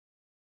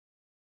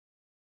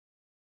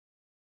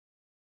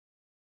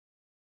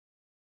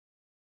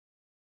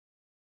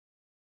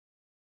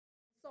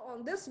So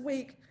on this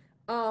week,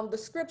 the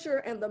scripture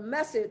and the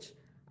message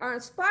are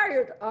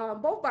inspired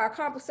both by our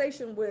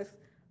conversation with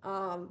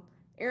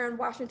Erin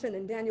Washington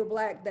and Daniel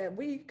Black that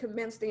we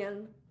commenced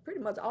in pretty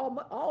much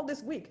all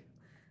this week,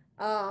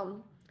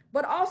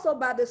 but also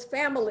by this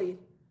family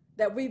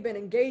that we've been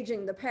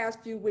engaging the past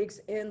few weeks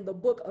in the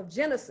book of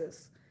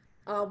Genesis.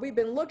 We've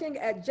been looking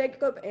at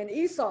Jacob and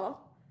Esau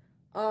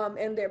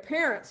and their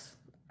parents,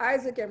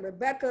 Isaac and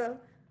Rebekah,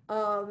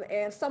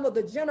 and some of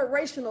the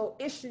generational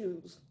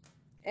issues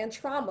and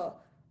trauma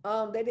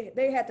that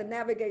they had to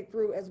navigate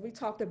through as we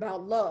talked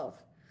about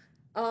love.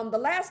 The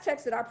last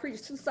text that I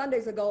preached 2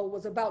 Sundays ago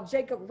was about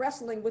Jacob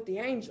wrestling with the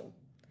angel.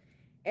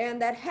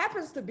 And that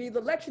happens to be the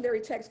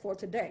lectionary text for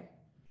today.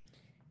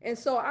 And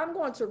so I'm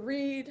going to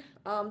read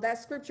that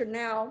scripture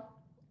now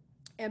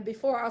and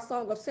before our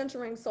song of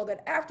centering so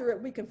that after it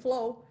we can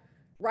flow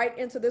right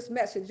into this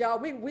message. Y'all,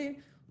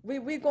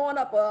 we going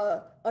up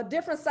a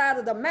different side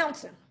of the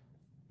mountain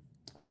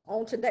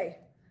on today.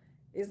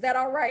 Is that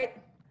all right?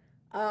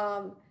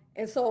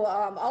 And so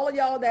all of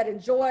y'all that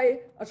enjoy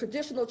a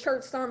traditional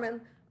church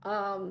sermon,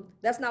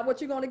 that's not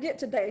what you're going to get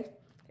today.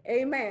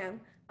 Amen.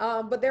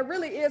 But there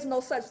really is no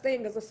such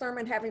thing as a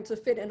sermon having to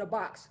fit in a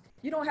box.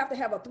 You don't have to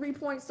have a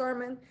 3-point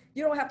sermon.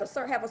 You don't have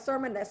to have a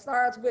sermon that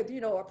starts with,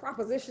 a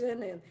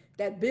proposition and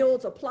that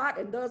builds a plot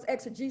and does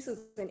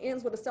exegesis and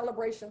ends with a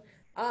celebration.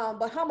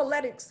 But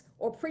homiletics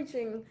or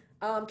preaching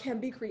can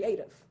be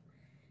creative.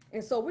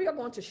 And so we are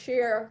going to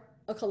share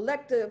a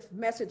collective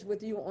message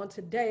with you on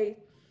today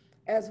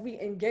as we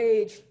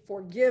engage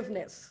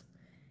forgiveness.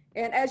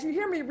 And as you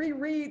hear me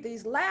reread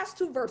these last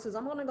 2 verses,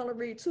 I'm only going to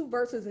read 2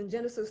 verses in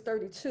Genesis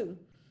 32.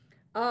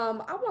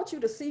 I want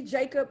you to see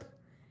Jacob,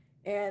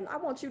 and I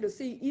want you to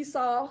see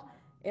Esau,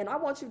 and I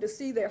want you to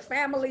see their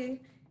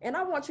family, and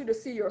I want you to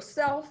see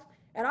yourself,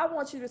 and I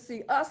want you to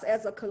see us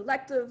as a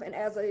collective and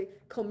as a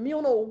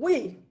communal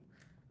we,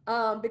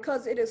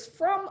 because it is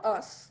from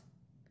us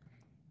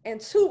and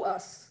to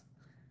us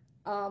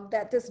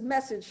that this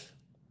message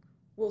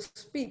will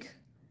speak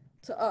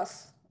to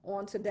us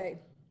on today.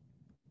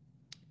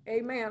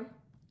 Amen.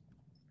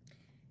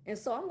 And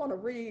so I'm going to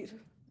read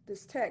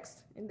this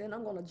text, and then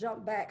I'm going to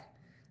jump back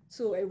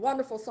to a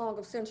wonderful song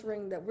of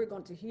centering that we're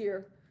going to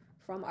hear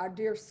from our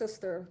dear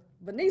sister,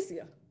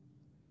 Benicia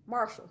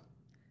Marshall,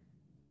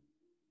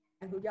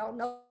 and who y'all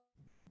know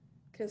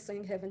can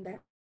sing Heaven Down.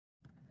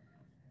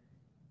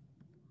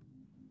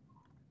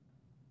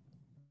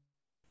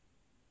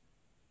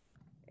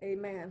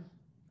 Amen.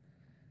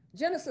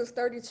 Genesis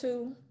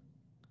 32,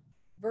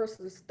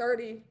 verses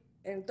 30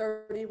 and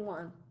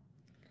 31.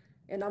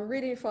 And I'm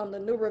reading from the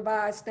New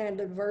Revised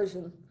Standard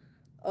Version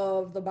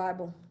of the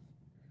Bible.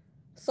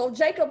 So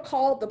Jacob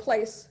called the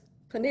place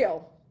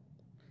Peniel,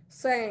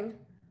 saying,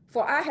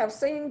 "For I have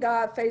seen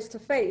God face to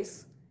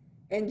face,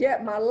 and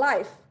yet my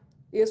life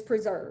is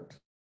preserved."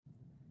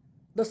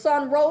 The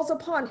sun rose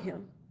upon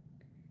him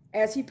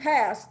as he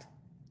passed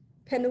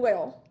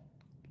Penuel,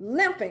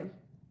 limping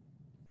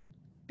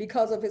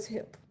because of his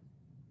hip.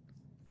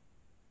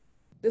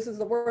 This is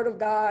the word of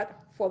God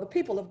for the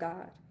people of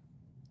God.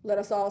 Let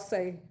us all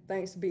say,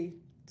 thanks be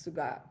to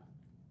God.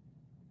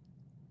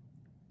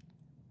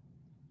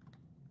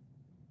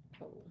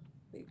 Oh,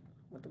 we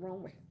went the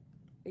wrong way.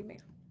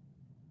 Amen.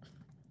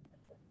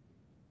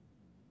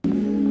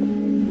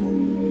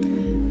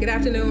 Good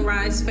afternoon,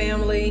 Rize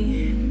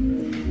family.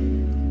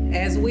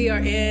 As we are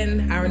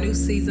in our new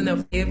season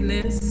of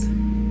forgiveness,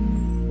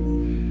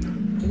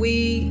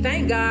 we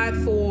thank God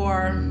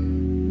for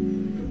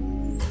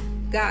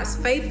God's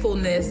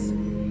faithfulness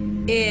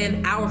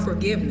in our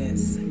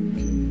forgiveness.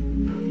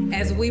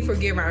 As we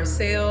forgive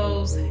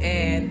ourselves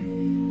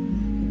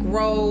and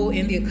grow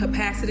in the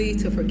capacity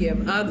to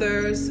forgive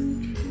others,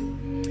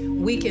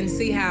 we can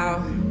see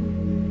how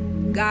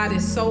God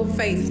is so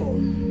faithful.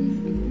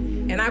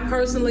 And I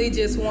personally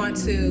just want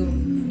to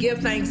give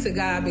thanks to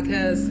God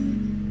because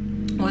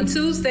on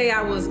Tuesday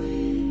I was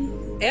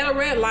at a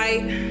red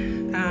light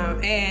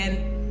and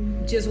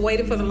just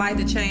waited for the light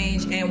to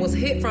change and was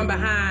hit from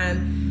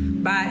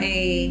behind by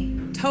a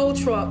tow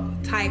truck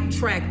type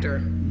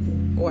tractor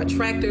or a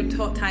tractor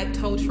type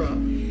tow truck.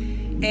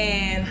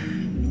 And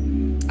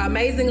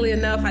amazingly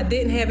enough, I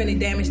didn't have any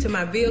damage to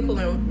my vehicle.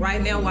 And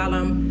right now, while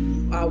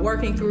I'm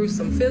working through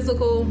some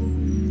physical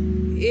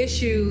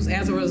issues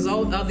as a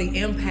result of the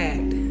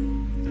impact,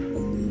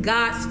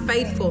 God's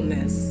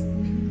faithfulness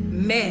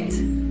met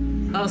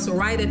us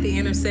right at the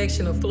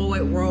intersection of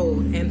Floyd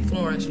Road and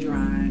Florence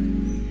Drive.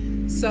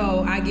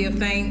 So I give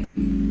thanks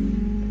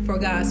for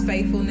God's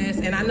faithfulness,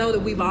 and I know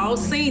that we've all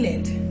seen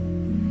it.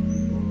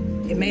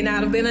 It may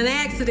not have been an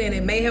accident.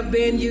 It may have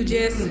been you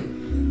just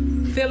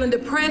feeling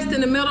depressed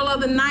in the middle of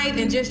the night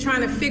and just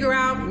trying to figure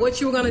out what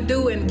you were going to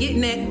do and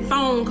getting that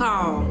phone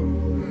call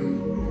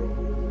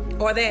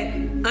or that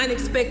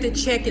unexpected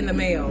check in the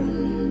mail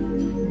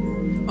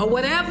or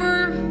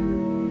whatever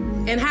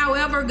and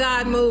however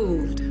God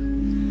moved.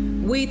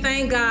 We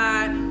thank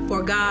God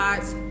for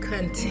God's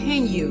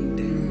continued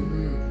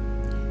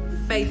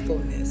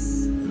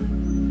faithfulness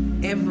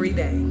every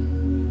day.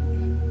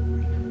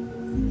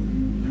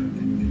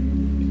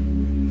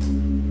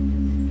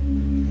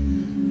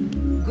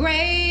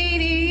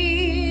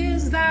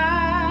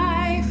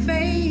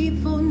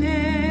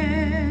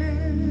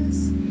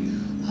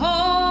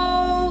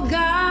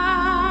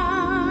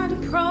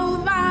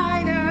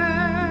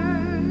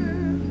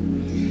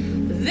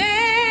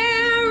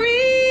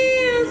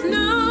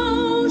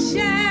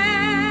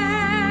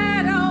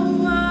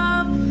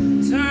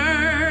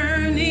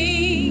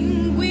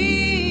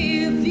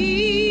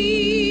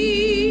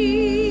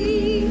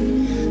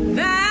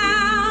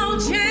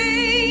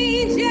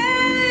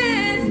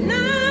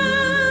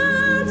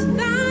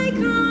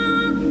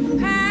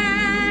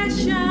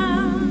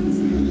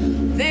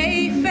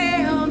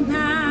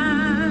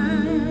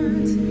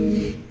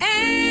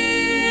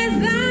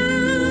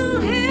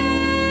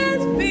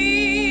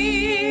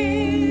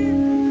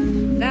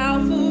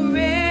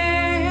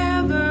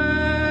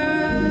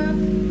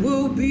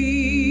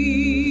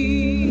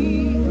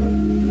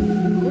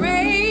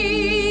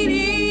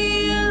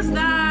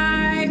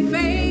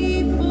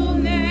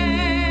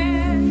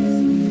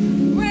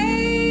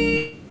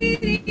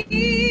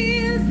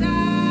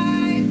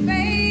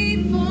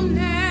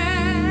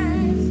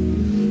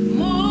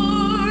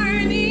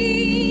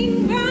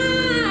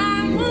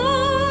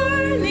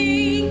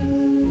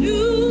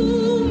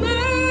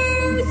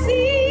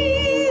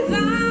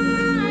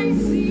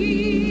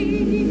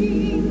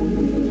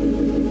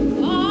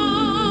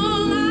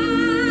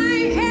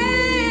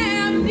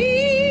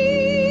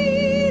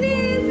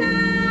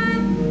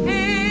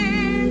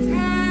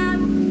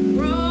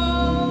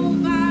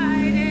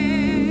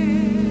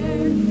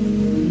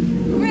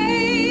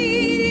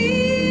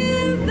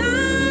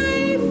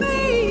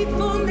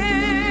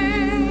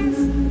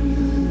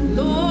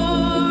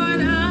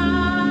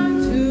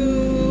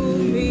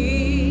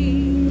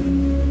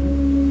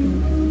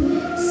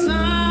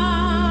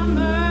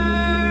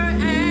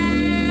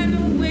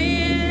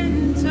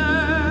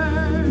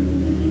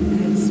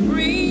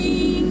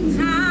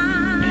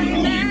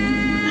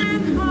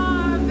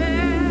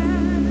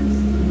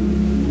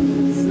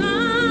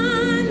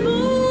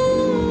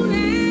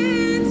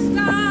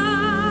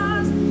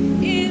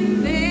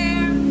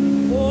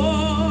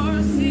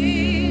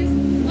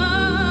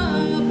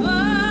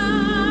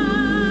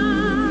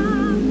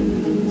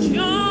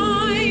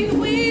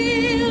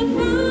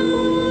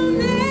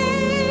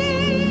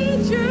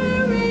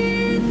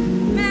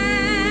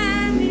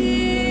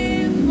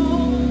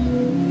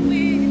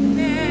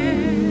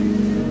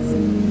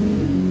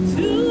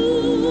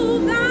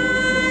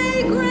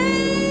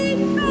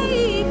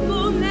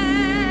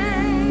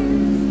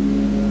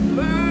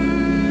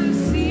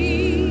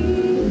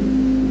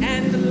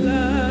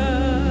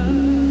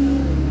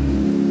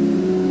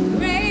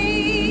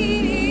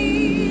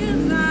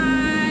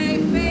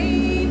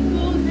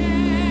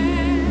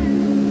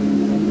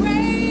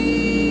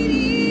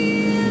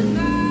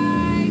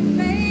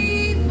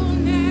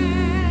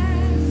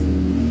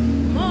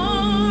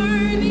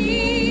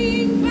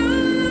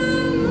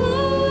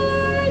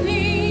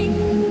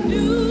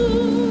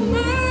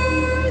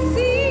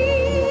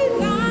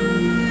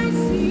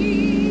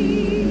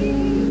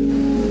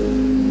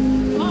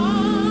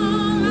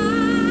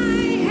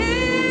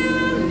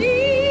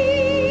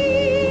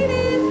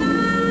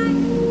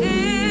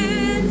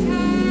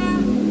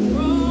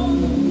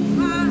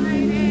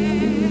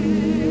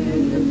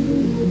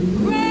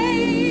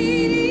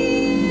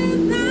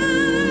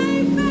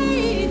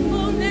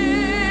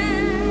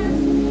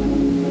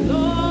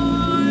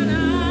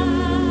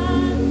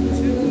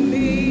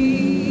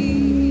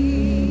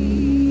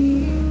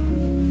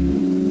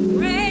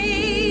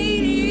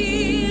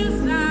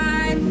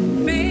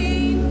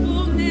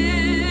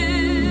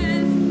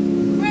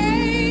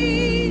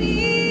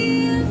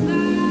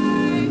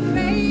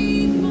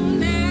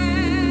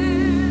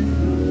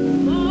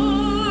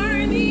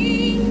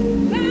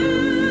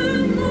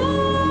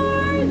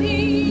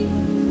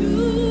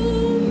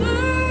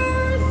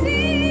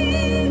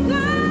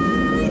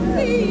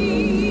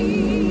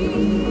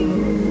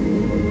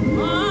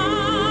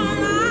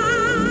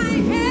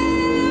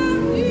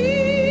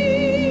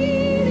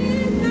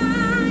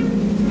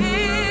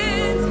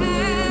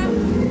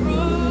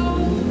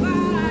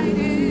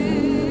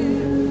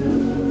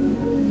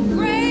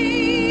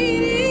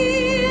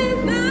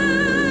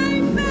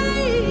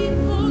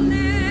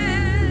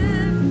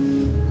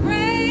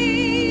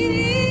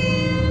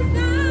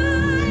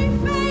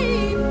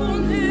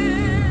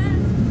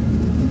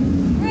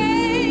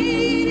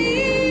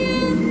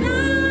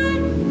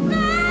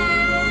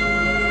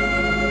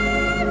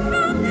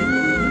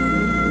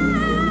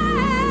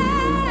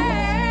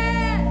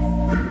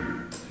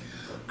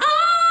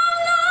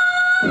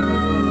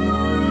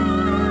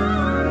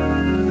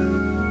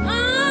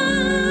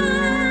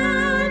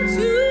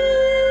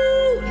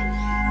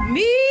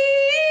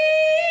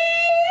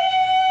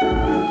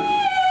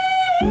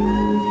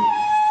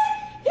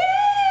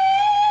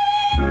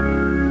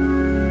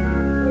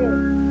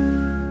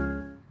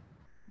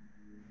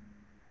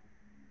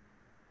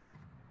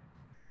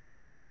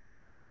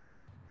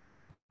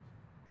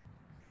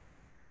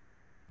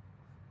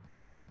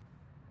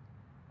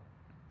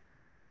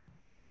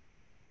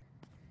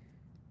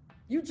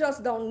 You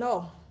just don't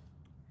know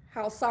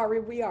how sorry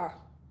we are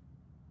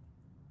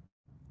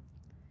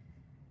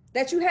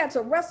that you had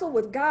to wrestle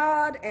with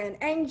God and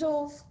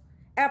angels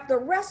after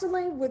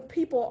wrestling with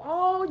people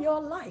all your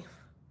life.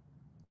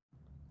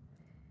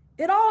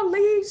 It all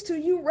leads to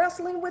you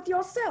wrestling with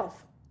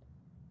yourself.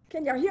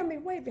 Can y'all hear me?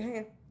 Wave your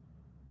hand.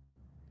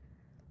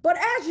 But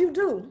as you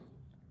do,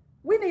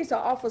 we need to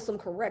offer some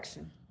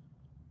correction.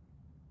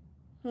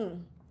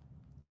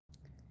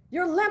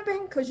 You're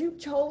limping because you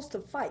chose to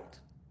fight.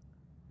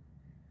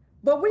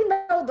 But we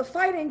know the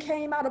fighting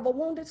came out of a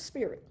wounded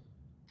spirit.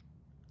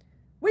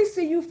 We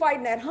see you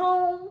fighting at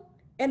home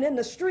and in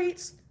the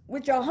streets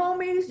with your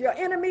homies, your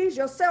enemies,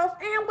 yourself,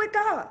 and with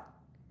God.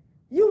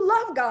 You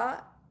love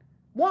God,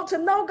 want to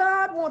know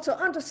God, want to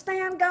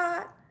understand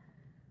God,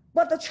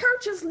 but the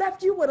church has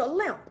left you with a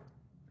limp,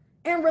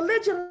 and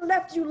religion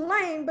left you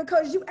lame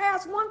because you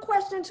asked one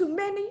question too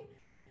many,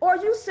 or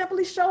you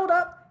simply showed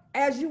up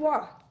as you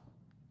are.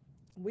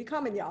 We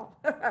coming, y'all.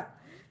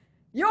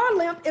 Your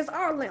limp is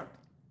our limp.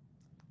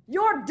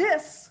 Your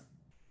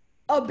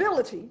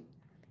disability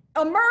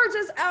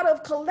emerges out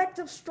of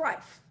collective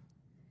strife.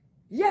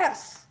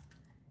 Yes,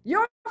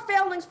 your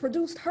failings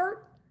produced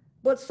hurt,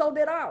 but so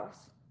did ours.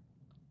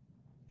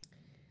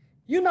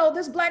 You know,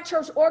 this Black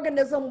church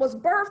organism was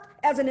birthed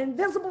as an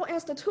invisible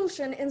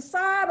institution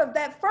inside of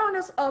that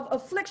furnace of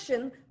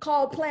affliction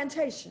called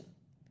plantation.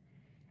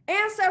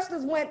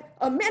 Ancestors went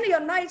many a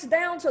nights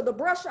down to the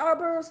brush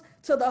arbors,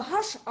 to the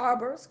hush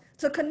arbors,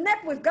 to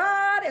connect with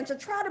God and to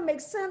try to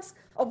make sense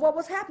of what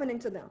was happening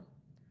to them.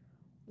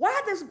 Why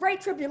this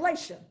great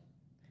tribulation?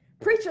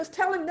 Preachers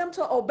telling them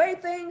to obey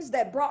things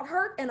that brought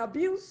hurt and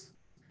abuse.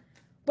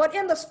 But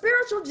in the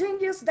spiritual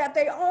genius that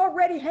they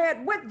already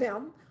had with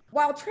them,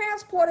 while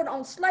transported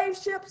on slave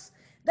ships,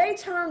 they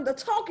turned the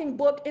talking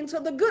book into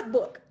the good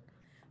book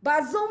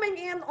by zooming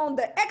in on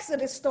the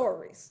Exodus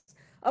stories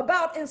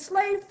about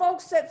enslaved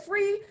folks set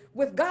free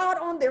with God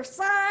on their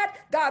side.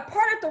 God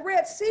parted the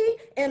Red Sea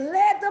and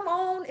led them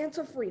on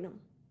into freedom.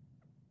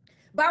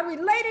 By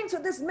relating to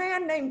this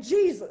man named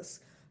Jesus,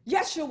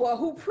 Yeshua,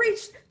 who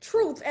preached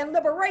truth and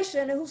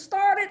liberation and who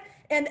started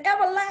an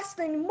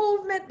everlasting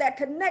movement that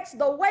connects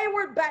the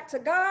wayward back to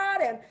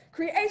God and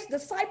creates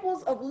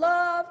disciples of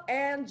love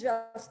and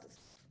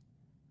justice.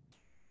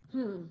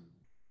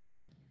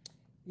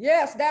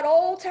 Yes, that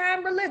old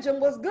time religion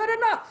was good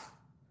enough,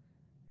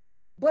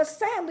 but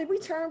sadly we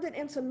turned it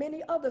into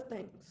many other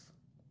things.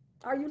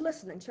 Are you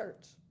listening,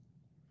 church?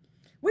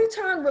 We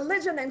turned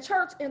religion and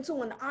church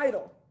into an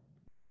idol.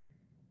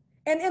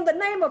 And in the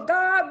name of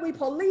God, we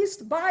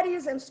policed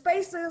bodies and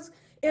spaces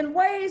in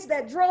ways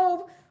that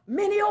drove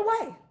many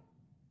away.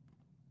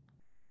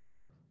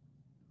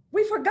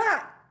 We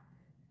forgot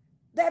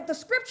that the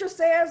scripture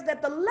says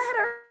that the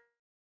letter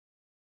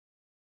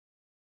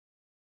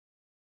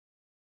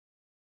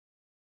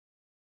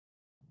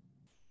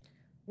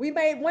we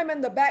made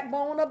women the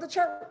backbone of the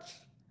church,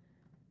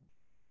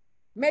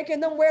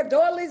 making them wear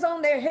doilies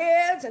on their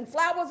heads and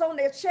flowers on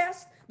their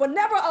chests, but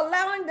never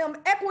allowing them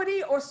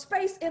equity or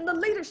space in the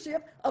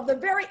leadership of the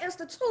very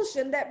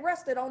institution that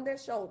rested on their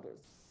shoulders.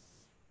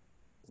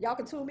 Y'all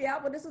can tune me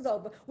out when this is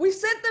over. We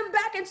sent them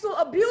back into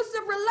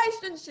abusive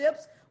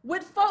relationships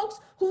with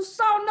folks who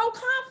saw no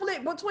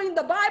conflict between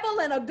the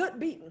Bible and a good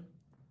beating.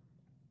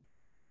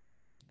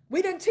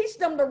 We didn't teach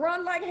them to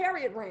run like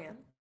Harriet ran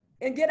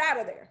and get out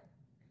of there.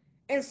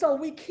 And so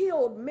we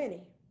killed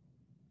many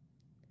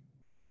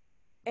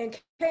and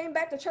came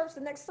back to church the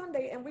next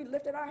Sunday and we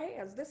lifted our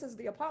hands. This is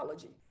the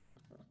apology.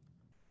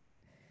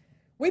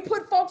 We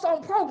put folks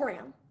on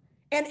program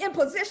and in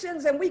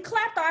positions and we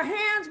clapped our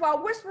hands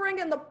while whispering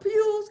in the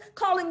pews,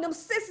 calling them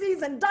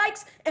sissies and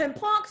dykes and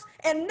punks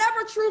and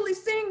never truly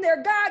seeing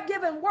their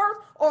God-given worth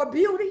or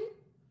beauty,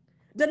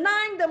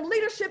 denying them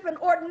leadership and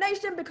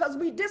ordination because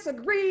we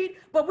disagreed,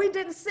 but we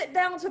didn't sit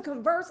down to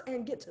converse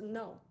and get to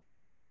know.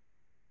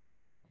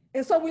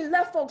 And so we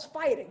left folks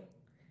fighting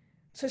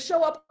to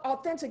show up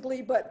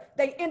authentically, but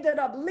they ended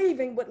up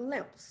leaving with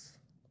limps.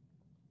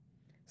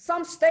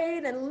 Some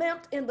stayed and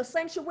limped in the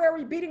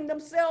sanctuary, beating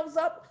themselves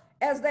up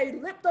as they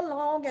limped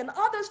along, and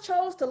others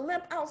chose to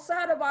limp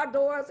outside of our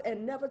doors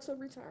and never to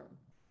return.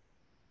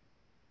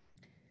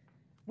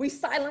 We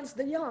silenced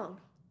the young,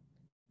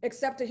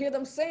 except to hear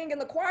them sing in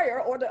the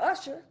choir or the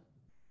usher.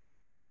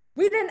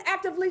 We didn't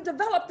actively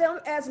develop them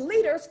as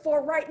leaders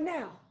for right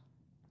now,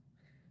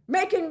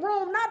 making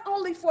room not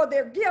only for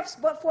their gifts,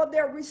 but for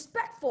their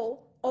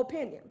respectful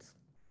opinions.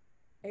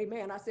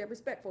 Amen. I said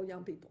respectful,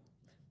 young people.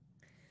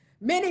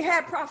 Many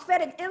had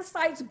prophetic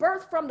insights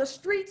birthed from the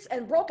streets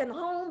and broken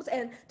homes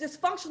and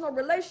dysfunctional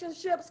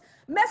relationships,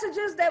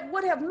 messages that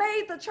would have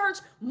made the church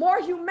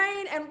more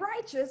humane and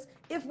righteous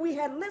if we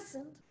had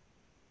listened.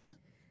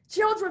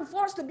 Children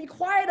forced to be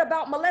quiet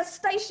about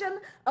molestation,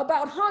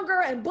 about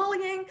hunger and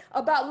bullying,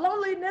 about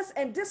loneliness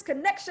and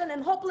disconnection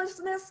and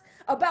hopelessness,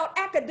 about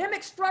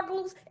academic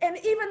struggles, and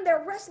even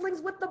their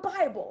wrestlings with the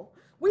Bible.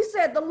 We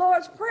said the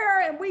Lord's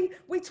Prayer and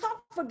we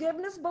talked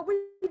forgiveness, but we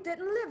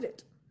didn't live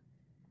it.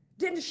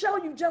 Didn't show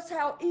you just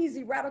how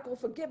easy radical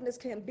forgiveness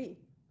can be.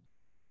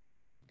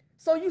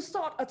 So you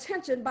sought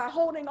attention by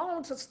holding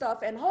on to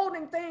stuff and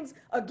holding things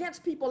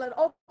against people and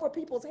over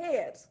people's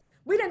heads.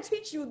 We didn't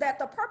teach you that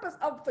the purpose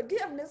of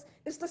forgiveness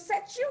is to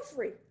set you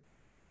free.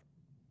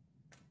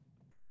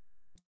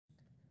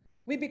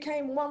 We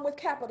became one with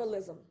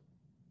capitalism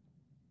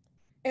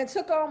and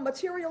took on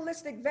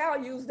materialistic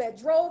values that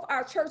drove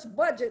our church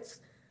budgets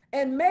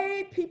and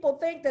made people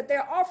think that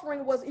their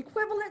offering was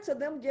equivalent to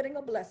them getting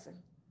a blessing.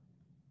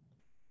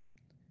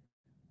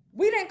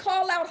 We didn't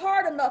call out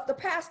hard enough the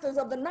pastors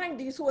of the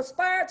 90s who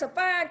aspired to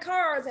fine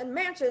cars and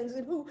mansions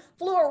and who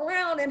flew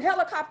around in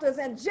helicopters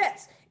and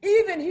jets,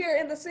 even here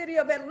in the city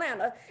of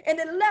Atlanta. And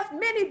it left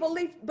many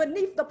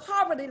beneath the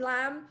poverty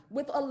line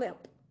with a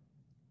limp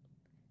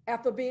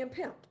after being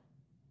pimped.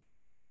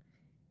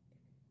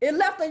 It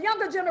left a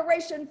younger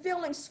generation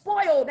feeling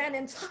spoiled and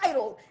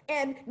entitled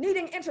and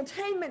needing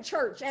entertainment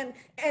church and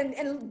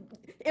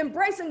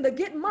embracing the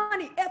get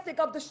money ethic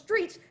of the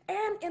streets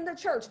and in the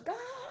church. God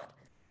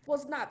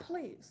was not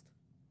pleased.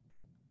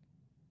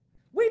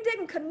 We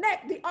didn't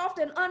connect the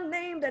often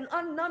unnamed and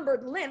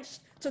unnumbered lynch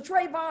to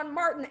Trayvon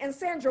Martin and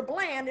Sandra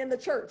Bland in the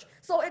church.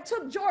 So it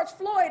took George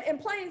Floyd in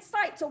plain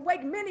sight to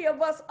wake many of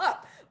us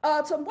up,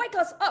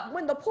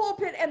 when the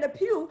pulpit and the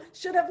pew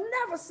should have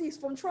never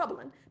ceased from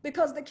troubling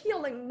because the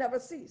killing never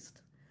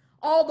ceased.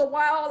 All the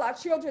while, our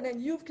children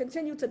and youth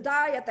continue to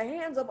die at the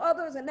hands of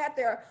others and at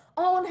their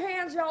own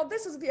hands, y'all.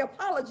 This is the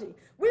apology.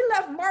 We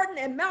left Martin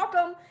and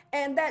Malcolm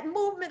and that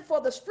movement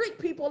for the street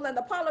people and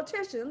the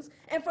politicians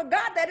and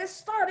forgot that it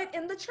started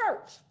in the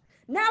church.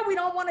 Now we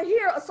don't want to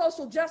hear a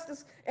social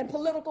justice and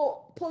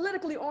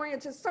politically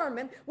oriented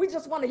sermon. We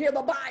just want to hear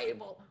the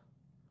Bible.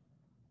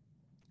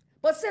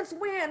 But since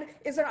when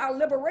isn't our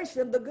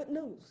liberation the good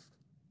news?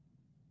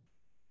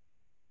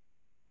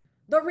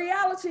 The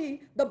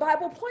reality the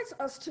Bible points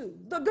us to,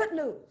 the good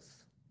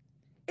news,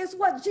 is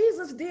what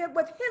Jesus did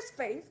with his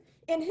faith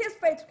in his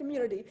faith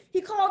community.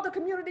 He called the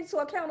community to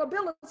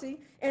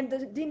accountability and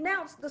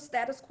denounced the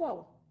status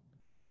quo.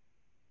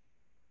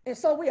 And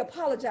so we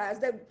apologize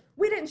that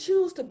we didn't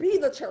choose to be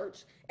the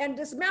church and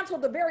dismantle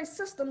the very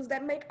systems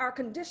that make our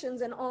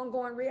conditions an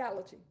ongoing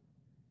reality.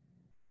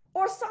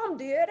 Or some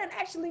did, and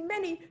actually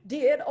many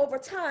did over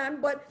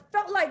time, but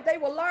felt like they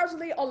were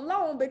largely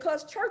alone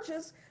because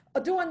churches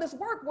doing this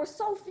work were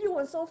so few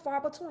and so far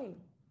between.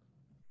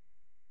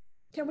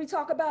 Can we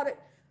talk about it?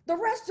 The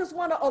rest just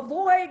want to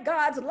avoid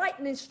God's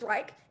lightning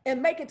strike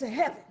and make it to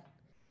heaven,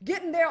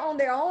 getting there on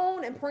their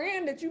own and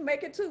praying that you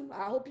make it too.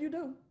 I hope you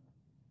do.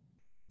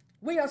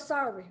 We are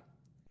sorry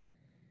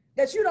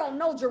that you don't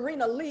know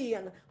Jarena Lee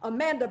and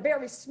Amanda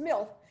Berry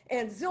Smith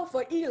and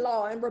Zilpha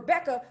Elaw and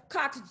Rebecca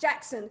Cox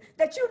Jackson,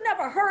 that you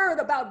never heard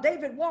about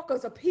David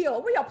Walker's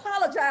appeal. We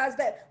apologize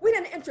that we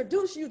didn't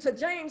introduce you to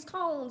James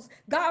Cone's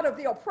God of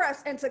the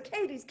Oppressed and to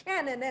Katie's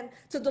Canon and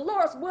to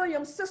Dolores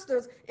Williams'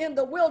 Sisters in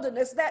the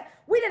Wilderness,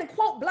 that we didn't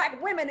quote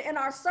Black women in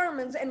our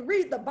sermons and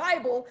read the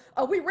Bible.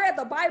 We read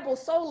the Bible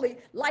solely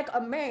like a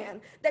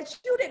man, that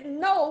you didn't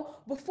know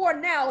before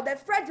now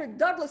that Frederick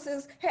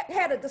Douglass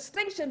had a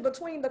distinction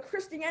between the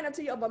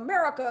Christianity of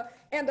America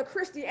and the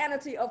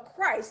Christianity of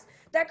Christ,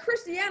 that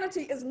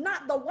Christianity is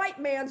not the white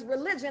man's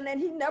religion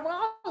and he never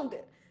owned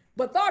it,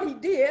 but thought he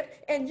did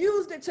and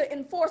used it to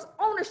enforce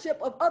ownership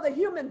of other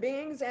human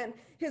beings and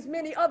his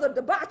many other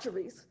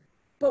debaucheries.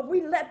 But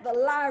we let the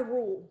lie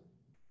rule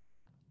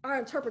our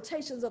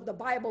interpretations of the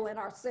Bible and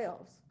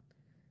ourselves.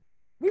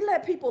 We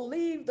let people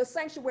leave the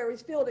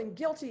sanctuaries feeling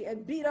guilty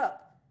and beat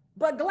up,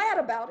 but glad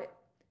about it,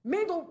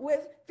 mingled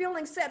with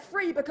feeling set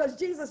free because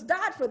Jesus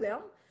died for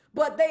them,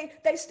 but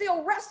they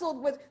still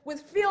wrestled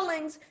with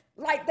feelings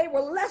like they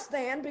were less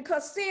than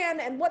because sin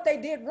and what they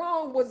did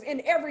wrong was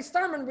in every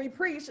sermon we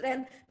preached,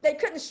 and they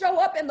couldn't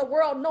show up in the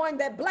world knowing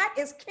that Black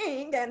is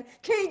king and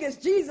king is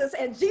Jesus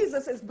and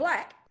Jesus is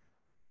Black.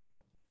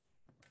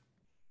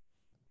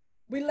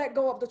 We let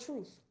go of the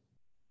truth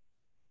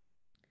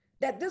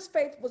that this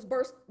faith was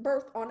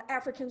birthed on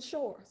African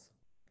shores,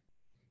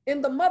 in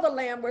the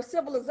motherland where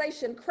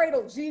civilization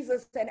cradled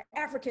Jesus and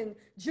African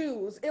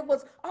Jews. It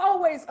was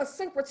always a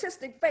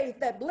syncretistic faith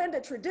that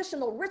blended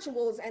traditional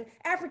rituals and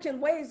African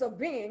ways of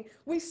being.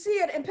 We see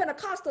it in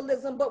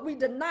Pentecostalism, but we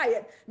deny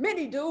it.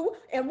 Many do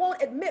and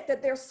won't admit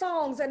that their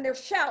songs and their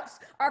shouts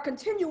are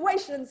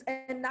continuations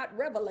and not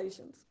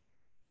revelations.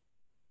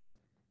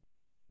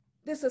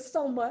 This is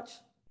so much,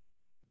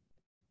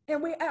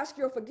 and we ask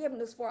your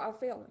forgiveness for our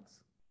failings.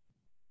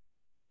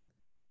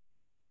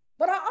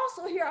 But I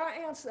also hear our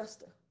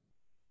ancestor,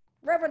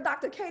 Reverend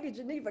Dr. Katie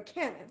Geneva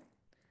Cannon,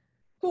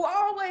 who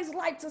always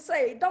liked to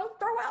say, don't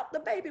throw out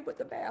the baby with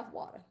the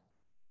bathwater.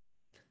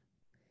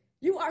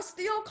 You are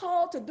still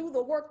called to do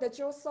the work that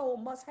your soul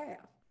must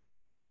have.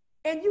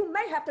 And you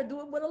may have to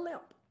do it with a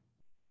limp.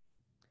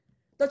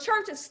 The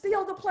church is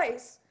still the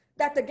place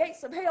that the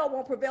gates of hell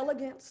won't prevail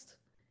against,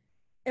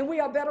 and we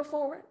are better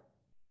for it.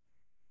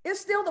 It's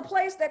still the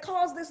place that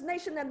calls this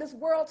nation and this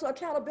world to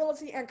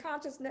accountability and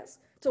consciousness,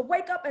 to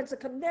wake up and to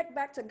connect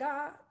back to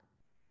God.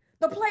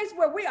 The place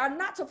where we are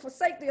not to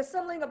forsake the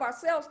assembling of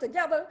ourselves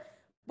together,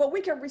 but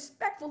we can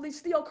respectfully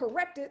still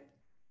correct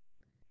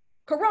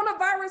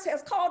Coronavirus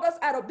has called us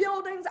out of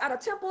buildings, out of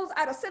temples,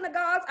 out of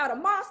synagogues, out of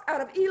mosques,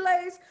 out of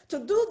elays to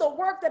do the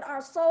work that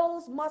our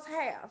souls must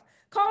have.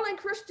 Calling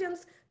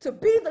Christians to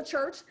be the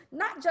church,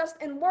 not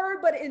just in word,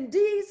 but in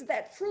deeds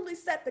that truly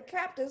set the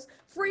captives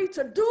free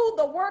to do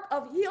the work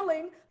of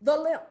healing the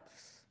limbs.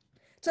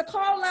 To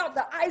call out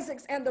the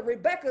Isaacs and the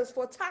Rebeccas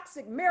for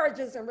toxic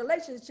marriages and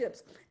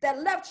relationships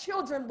that left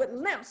children with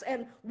limps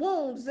and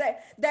wounds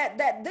that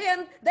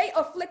then they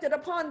afflicted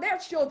upon their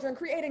children,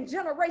 creating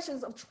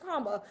generations of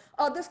trauma.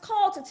 This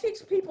call to teach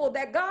people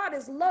that God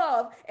is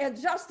love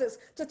and justice,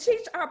 to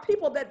teach our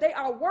people that they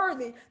are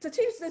worthy, to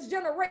teach this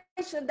generation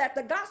that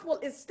the gospel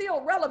is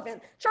still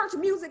relevant, church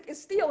music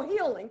is still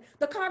healing,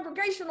 the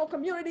congregational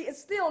community is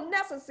still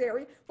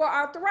necessary for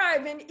our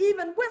thriving,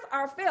 even with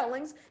our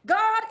failings.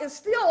 God is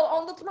still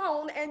on the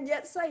throne and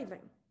yet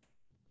saving.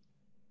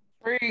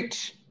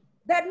 Preach.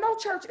 That no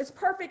church is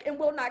perfect and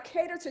will not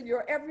cater to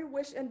your every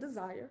wish and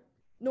desire,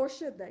 nor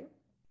should they.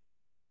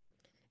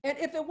 And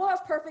if it was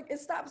perfect, it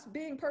stops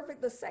being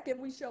perfect the second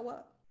we show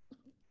up.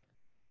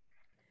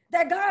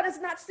 That God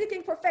is not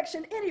seeking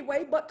perfection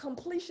anyway, but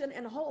completion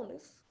and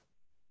wholeness.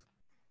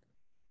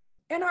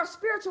 And our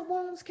spiritual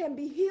wounds can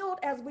be healed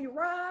as we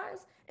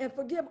rise and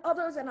forgive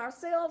others and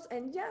ourselves,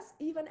 and yes,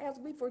 even as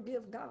we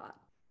forgive God.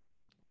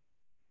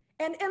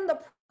 And in the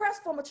press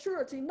for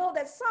maturity, know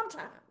that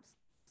sometimes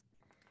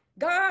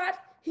God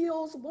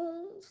heals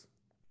wounds.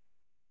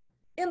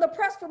 In the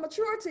press for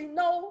maturity,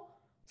 know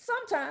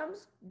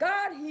sometimes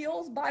God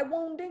heals by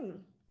wounding.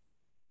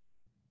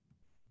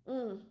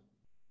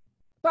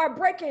 By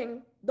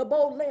breaking the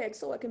bowed leg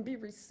so it can be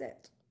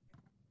reset.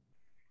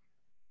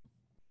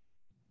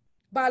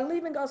 By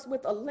leaving us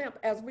with a limp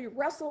as we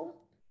wrestle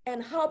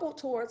and hobble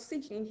towards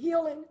seeking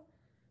healing,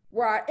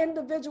 where our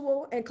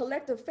individual and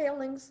collective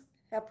failings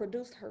have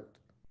produced hurt.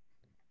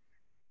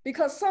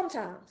 Because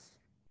sometimes,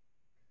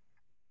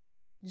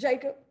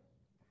 Jacob,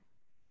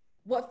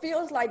 what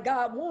feels like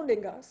God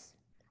wounding us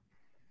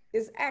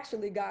is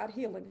actually God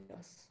healing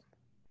us,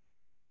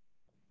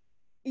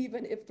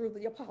 even if through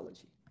the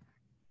apology.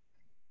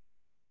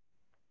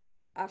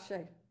 Ashe.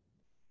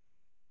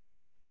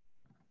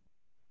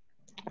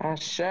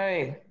 Ashe.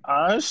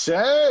 Ashe.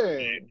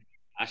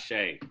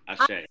 Ashe.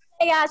 Ashe.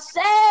 Ashe.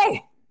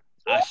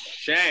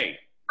 Ashe.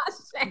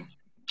 Ashe.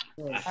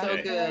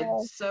 So good.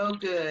 So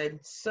good.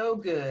 So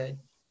good.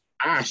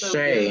 Ashe. So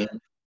good.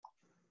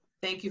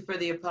 Thank you for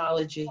the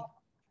apology.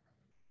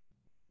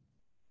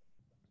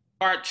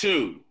 Part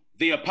 2,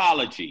 the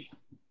apology.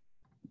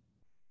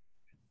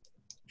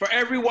 For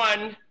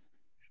everyone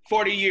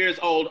 40 years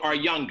old or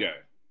younger,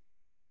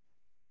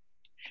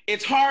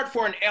 it's hard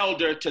for an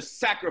elder to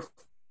sacrifice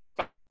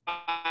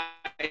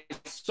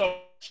to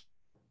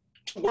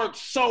work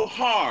so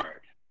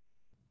hard,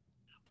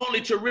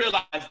 only to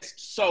realize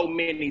so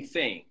many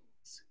things.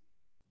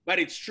 But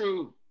it's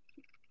true,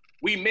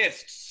 we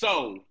missed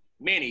so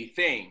many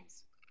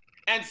things.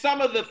 And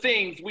some of the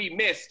things we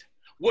missed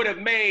would have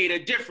made a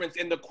difference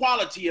in the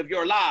quality of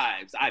your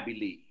lives, I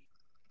believe.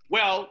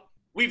 Well,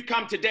 we've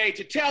come today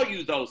to tell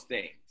you those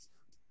things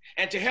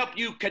and to help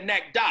you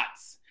connect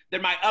dots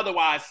that might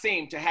otherwise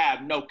seem to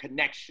have no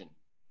connection.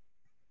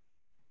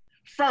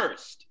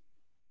 First,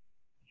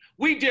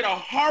 we did a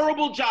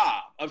horrible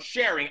job of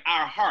sharing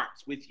our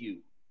hearts with you,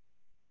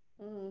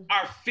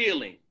 our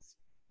feelings,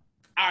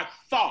 our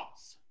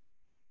thoughts,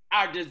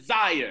 our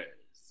desires,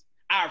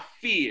 our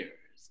fears.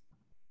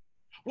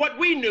 What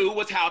we knew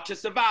was how to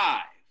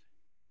survive.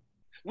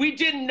 We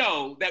didn't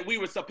know that we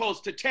were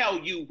supposed to tell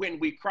you when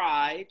we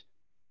cried,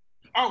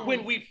 or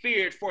when we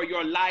feared for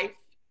your life,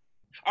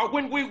 or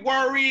when we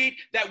worried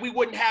that we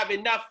wouldn't have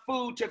enough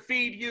food to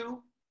feed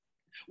you.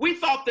 We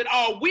thought that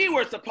all we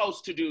were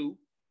supposed to do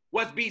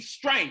was be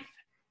strength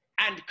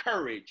and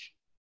courage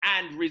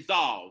and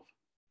resolve.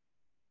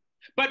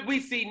 But we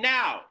see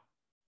now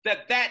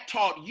that that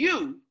taught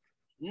you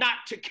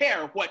not to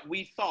care what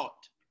we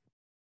thought.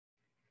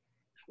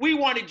 We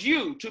wanted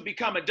you to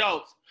become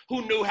adults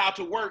who knew how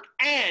to work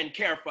and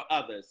care for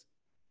others.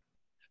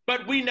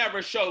 But we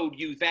never showed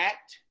you that.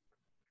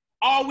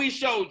 All we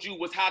showed you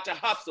was how to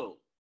hustle.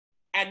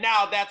 And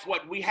now that's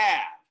what we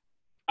have,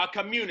 a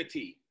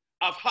community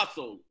of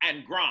hustle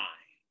and grind.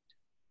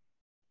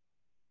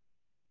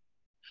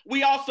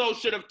 We also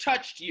should have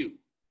touched you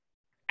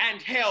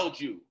and held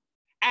you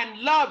and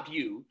loved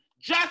you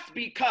just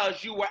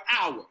because you were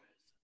ours.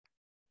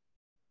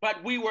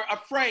 But we were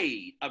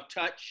afraid of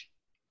touch.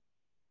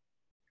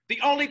 The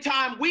only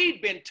time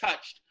we'd been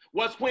touched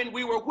was when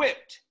we were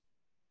whipped.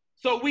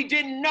 So we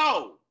didn't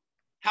know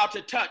how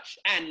to touch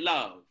and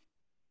love.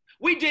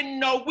 We didn't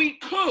know we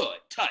could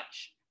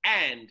touch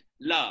and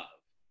love.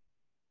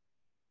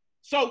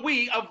 So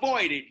we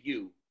avoided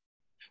you.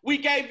 We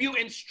gave you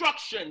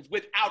instructions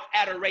without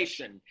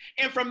adoration,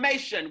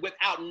 information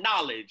without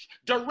knowledge,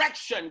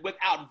 direction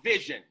without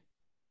vision.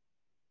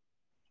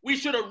 We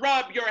should have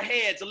rubbed your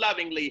heads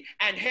lovingly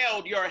and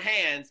held your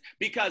hands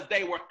because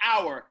they were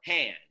our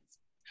hands.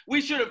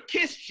 We should have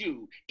kissed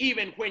you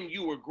even when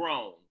you were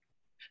grown.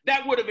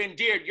 That would have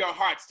endeared your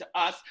hearts to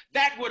us.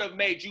 That would have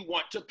made you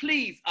want to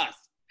please us.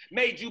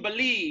 made you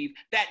believe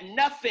that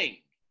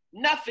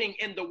nothing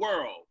in the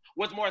world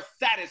was more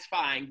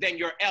satisfying than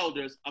your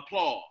elders'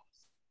 applause.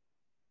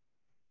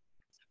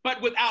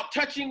 But without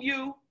touching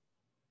you,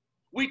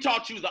 we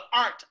taught you the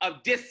art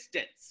of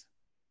distance,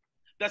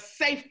 the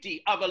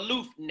safety of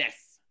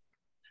aloofness,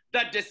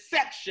 the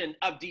deception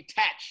of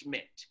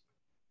detachment.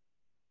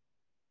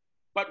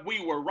 But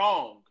we were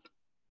wrong.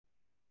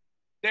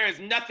 There is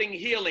nothing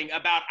healing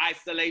about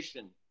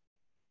isolation.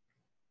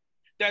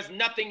 There's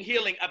nothing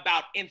healing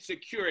about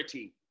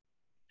insecurity.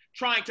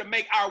 Trying to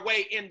make our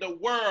way in the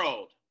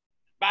world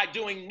by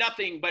doing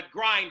nothing but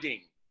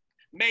grinding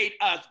made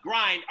us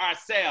grind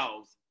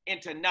ourselves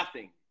into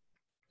nothing.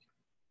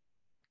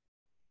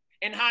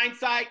 In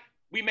hindsight,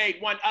 we made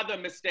one other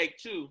mistake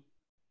too.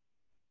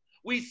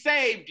 We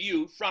saved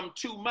you from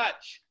too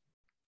much.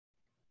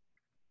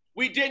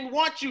 We didn't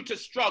want you to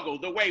struggle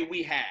the way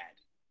we had.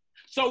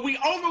 So we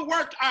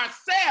overworked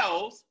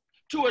ourselves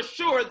to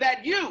assure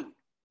that you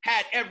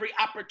had every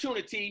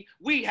opportunity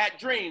we had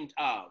dreamed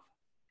of.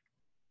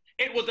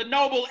 It was a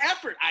noble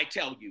effort, I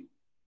tell you,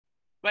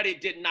 but it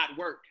did not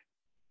work.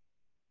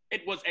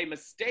 It was a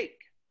mistake.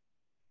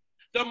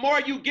 The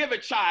more you give a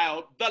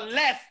child, the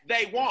less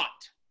they want.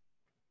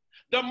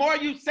 The more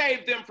you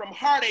save them from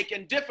heartache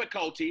and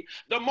difficulty,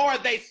 the more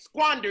they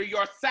squander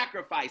your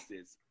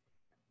sacrifices.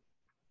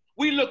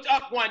 We looked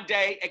up one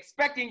day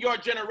expecting your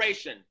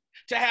generation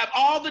to have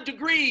all the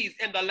degrees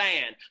in the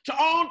land, to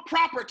own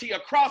property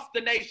across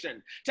the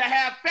nation, to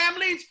have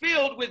families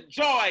filled with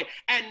joy,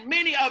 and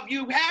many of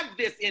you have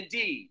this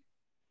indeed,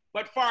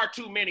 but far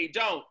too many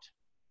don't.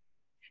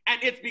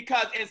 And it's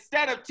because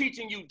instead of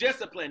teaching you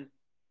discipline,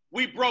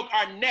 we broke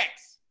our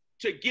necks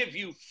to give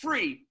you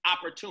free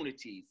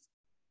opportunities.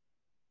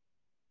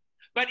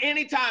 But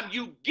anytime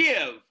you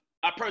give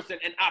a person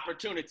an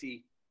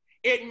opportunity,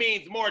 it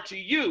means more to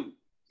you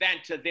than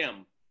to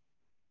them.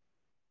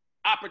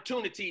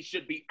 Opportunities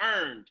should be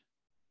earned.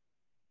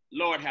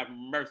 Lord have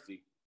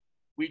mercy.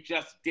 We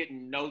just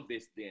didn't know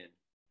this then.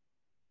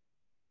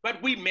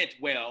 But we meant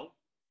well.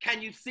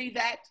 Can you see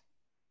that?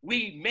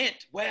 We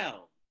meant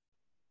well.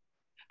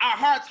 Our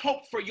hearts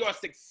hoped for your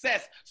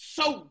success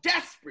so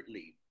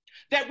desperately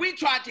that we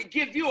tried to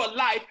give you a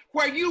life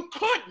where you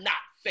could not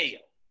fail.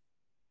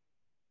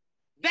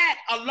 That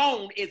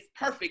alone is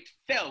perfect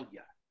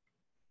failure.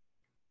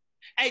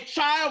 A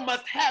child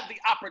must have the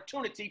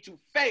opportunity to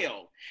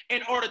fail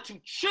in order to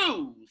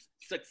choose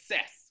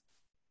success.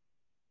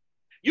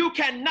 You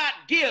cannot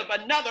give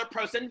another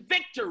person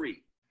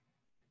victory.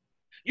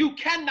 You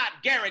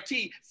cannot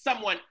guarantee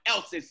someone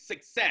else's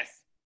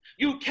success.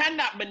 You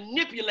cannot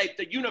manipulate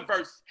the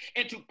universe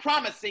into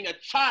promising a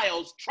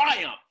child's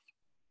triumph.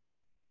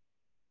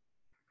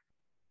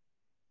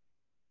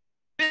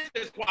 This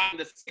is why in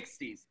the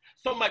 60s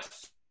so much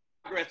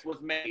progress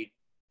was made.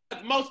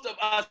 Most of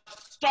us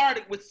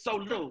started with so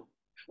little.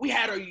 We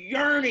had a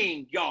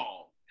yearning,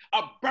 y'all,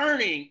 a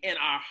burning in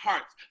our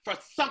hearts for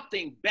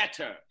something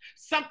better,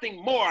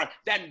 something more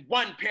than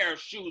one pair of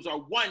shoes or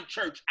one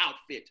church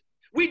outfit.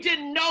 We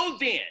didn't know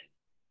then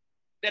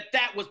that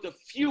that was the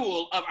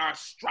fuel of our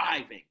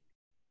striving.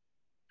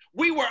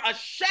 We were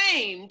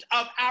ashamed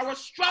of our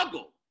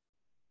struggle.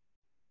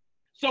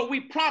 So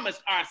we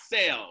promised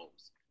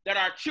ourselves that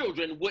our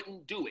children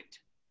wouldn't do it.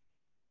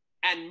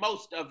 And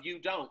most of you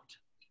don't.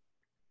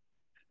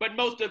 But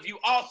most of you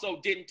also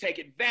didn't take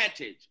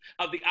advantage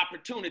of the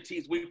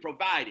opportunities we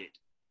provided.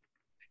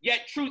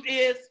 Yet truth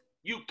is,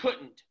 you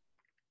couldn't,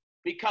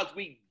 because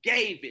we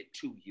gave it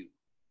to you.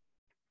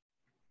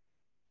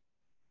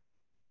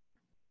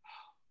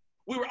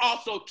 We were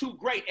also too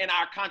great in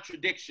our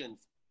contradictions.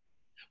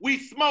 We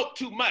smoked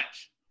too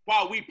much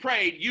while we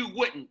prayed you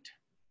wouldn't.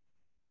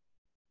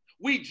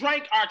 We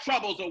drank our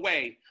troubles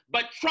away,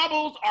 but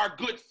troubles are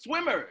good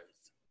swimmers.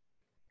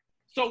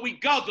 So we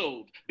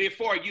guzzled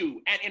before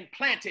you and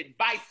implanted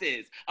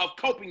vices of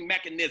coping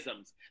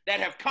mechanisms that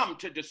have come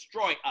to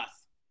destroy us.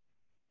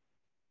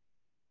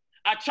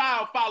 A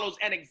child follows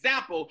an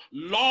example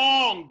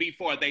long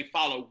before they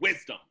follow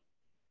wisdom.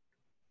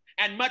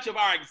 And much of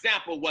our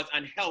example was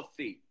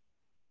unhealthy.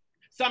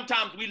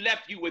 Sometimes we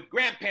left you with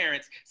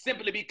grandparents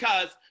simply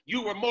because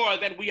you were more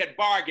than we had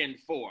bargained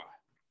for.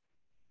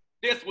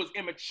 This was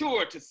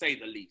immature, to say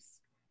the least.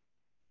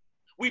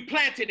 We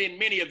planted in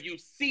many of you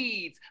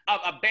seeds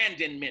of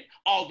abandonment,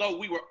 although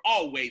we were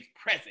always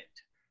present.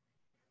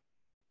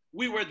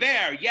 We were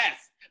there, yes,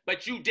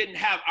 but you didn't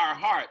have our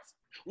hearts.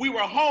 We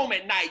were home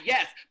at night,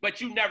 yes,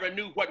 but you never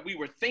knew what we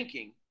were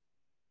thinking.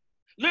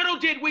 Little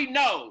did we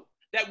know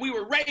that we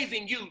were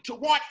raising you to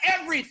want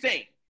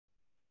everything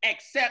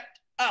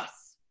except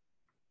us.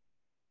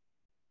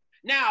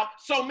 Now,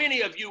 so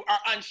many of you are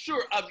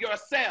unsure of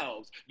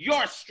yourselves,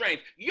 your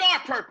strength, your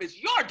purpose,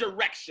 your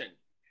direction.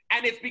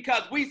 And it's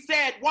because we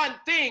said one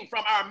thing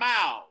from our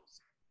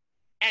mouths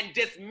and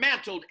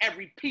dismantled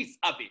every piece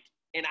of it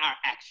in our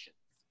actions.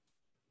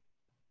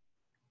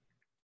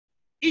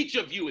 Each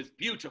of you is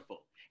beautiful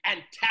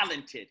and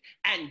talented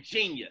and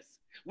genius.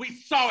 We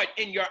saw it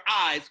in your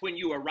eyes when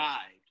you arrived.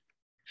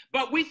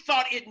 But we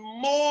thought it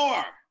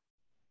more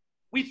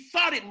We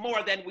thought it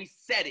more than we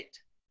said it,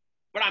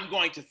 but I'm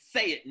going to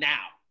say it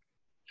now.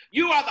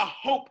 You are the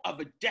hope of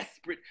a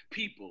desperate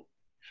people.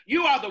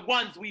 You are the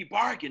ones we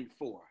bargained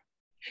for.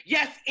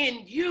 Yes,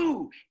 in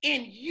you,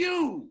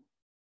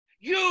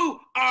 you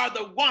are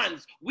the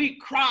ones we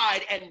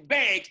cried and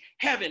begged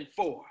heaven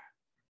for.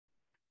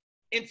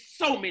 In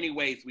so many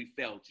ways we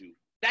failed you.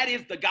 That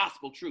is the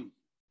gospel truth.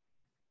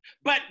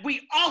 But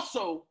we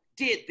also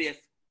did this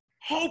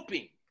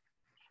hoping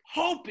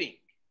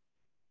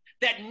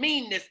that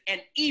meanness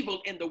and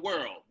evil in the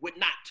world would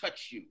not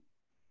touch you.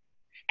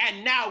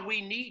 And now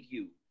we need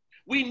you.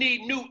 We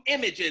need new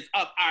images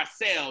of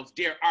ourselves,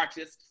 dear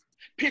artists,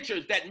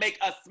 pictures that make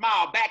us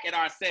smile back at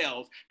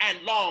ourselves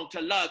and long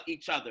to love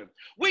each other.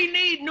 We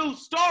need new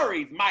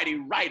stories, mighty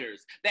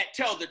writers, that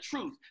tell the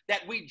truth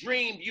that we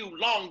dreamed you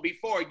long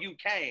before you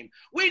came.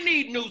 We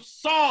need new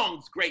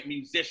songs, great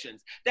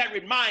musicians, that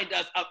remind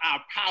us of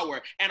our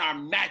power and our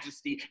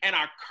majesty and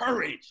our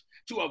courage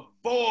to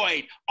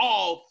avoid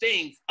all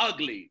things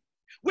ugly.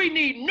 We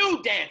need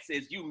new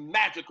dances, you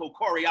magical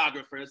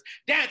choreographers,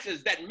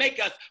 dances that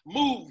make us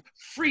move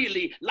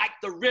freely like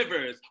the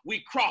rivers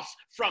we cross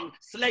from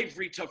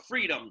slavery to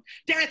freedom,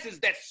 dances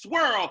that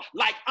swirl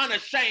like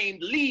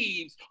unashamed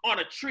leaves on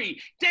a tree,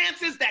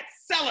 dances that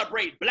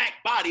celebrate Black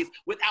bodies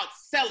without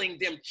selling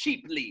them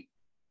cheaply.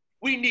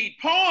 We need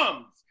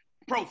poems,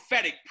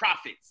 prophetic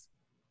prophets,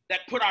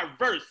 that put our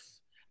verse,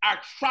 our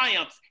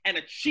triumphs and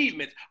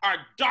achievements, our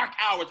dark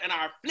hours and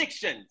our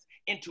afflictions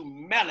into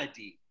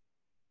melody.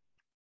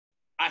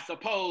 I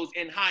suppose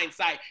in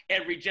hindsight,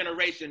 every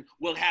generation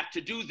will have to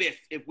do this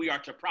if we are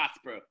to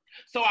prosper.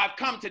 So I've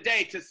come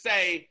today to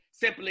say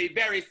simply,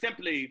 very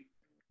simply,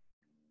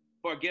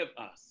 forgive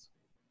us.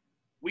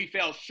 We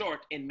fell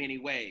short in many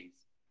ways,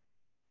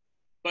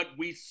 but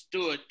we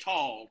stood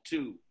tall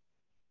too.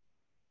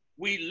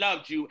 We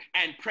loved you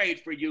and prayed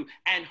for you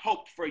and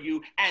hoped for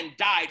you and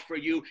died for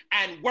you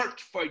and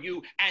worked for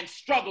you and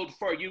struggled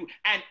for you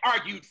and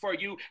argued for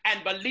you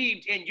and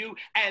believed in you.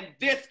 And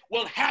this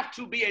will have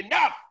to be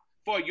enough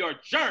for your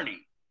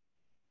journey.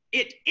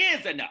 It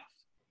is enough.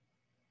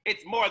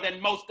 It's more than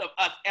most of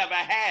us ever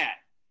had.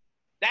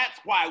 That's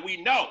why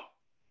we know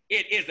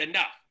it is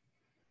enough.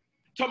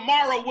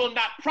 Tomorrow will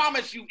not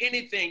promise you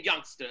anything,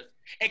 youngsters,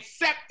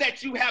 except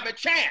that you have a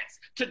chance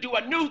to do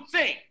a new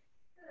thing.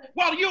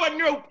 Well, you're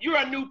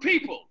a new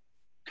people.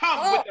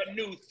 Come with a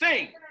new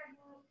thing.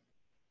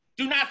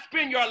 Do not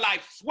spend your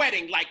life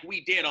sweating like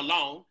we did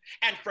alone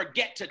and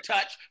forget to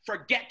touch,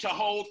 forget to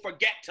hold,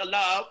 forget to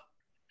love.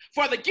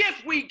 For the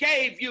gift we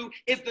gave you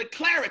is the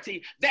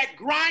clarity that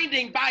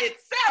grinding by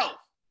itself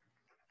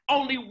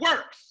only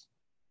works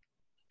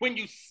when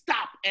you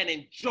stop and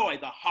enjoy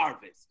the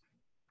harvest.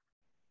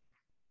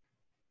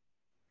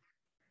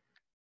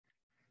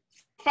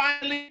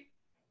 Finally,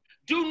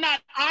 do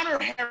not honor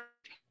heritage,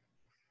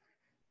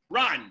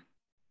 run.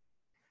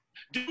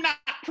 Do not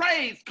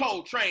praise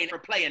Coltrane or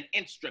play an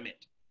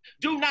instrument.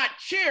 Do not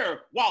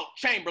cheer Walt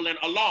Chamberlain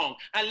along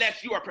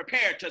unless you are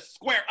prepared to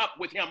square up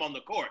with him on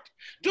the court.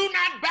 Do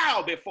not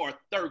bow before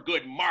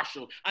Thurgood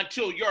Marshall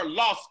until your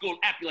law school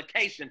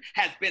application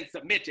has been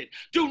submitted.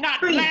 Do not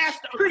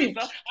blast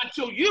Aretha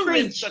until you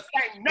reach the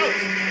same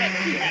notes that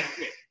he has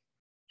written.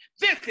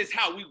 This is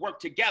how we work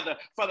together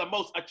for the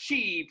most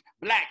achieved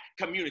Black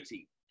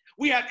community.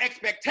 We have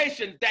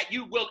expectations that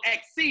you will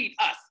exceed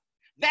us.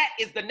 That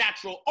is the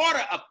natural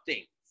order of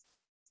things.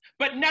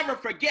 But never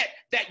forget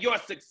that your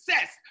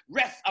success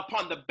rests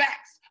upon the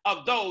backs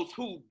of those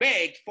who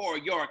begged for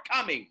your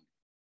coming.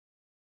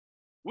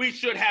 We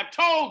should have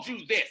told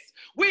you this.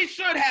 We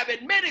should have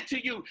admitted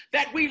to you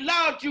that we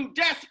loved you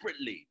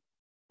desperately.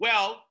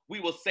 Well, we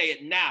will say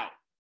it now.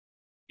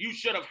 You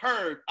should have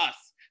heard us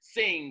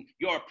sing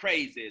your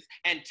praises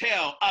and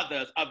tell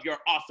others of your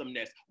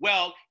awesomeness.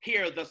 Well,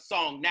 hear the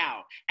song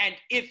now. And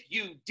if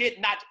you did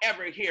not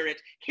ever hear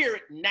it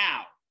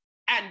now.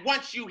 And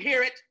once you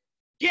hear it,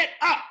 get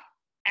up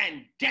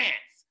and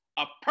dance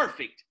a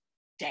perfect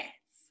dance.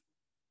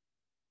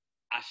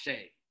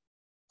 Ashe.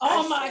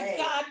 Oh my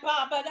God,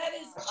 Papa, that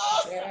is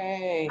awesome.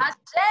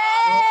 Ashe.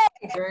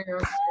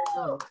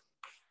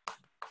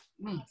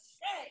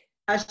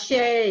 Ashe.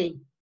 Ashe.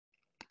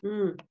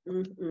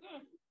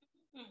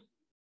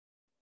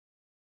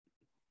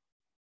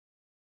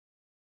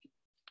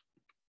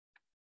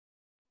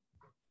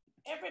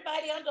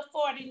 Everybody under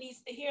 40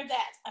 needs to hear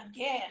that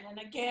again and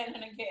again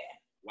and again.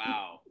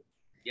 Wow.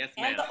 Yes,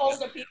 ma'am. And the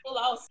older people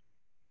also.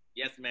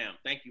 Yes, ma'am.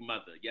 Thank you,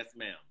 mother. Yes,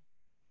 ma'am.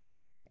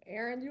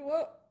 Erin, you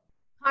up?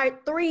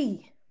 Part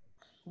 3,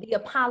 the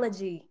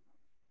apology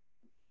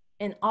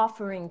and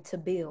offering to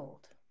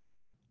build.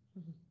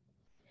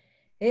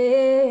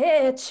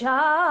 A charge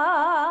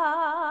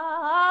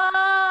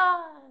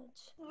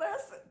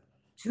Listen.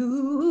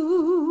 to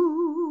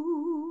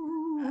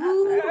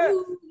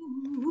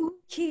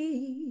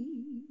keep.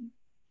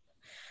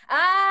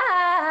 I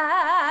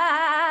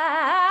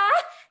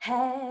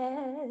have.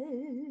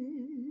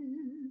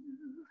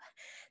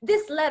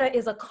 This letter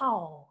is a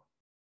call,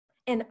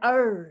 an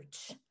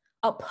urge,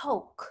 a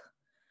poke,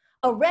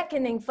 A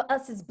reckoning for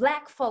us as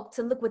Black folk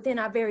to look within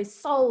our very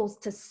souls,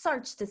 to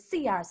search, to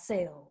see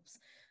ourselves,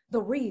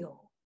 the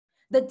real,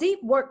 the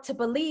deep work to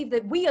believe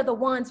that we are the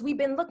ones we've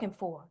been looking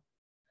for.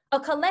 A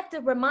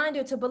collective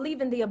reminder to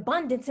believe in the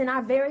abundance in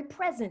our very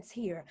presence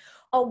here.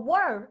 A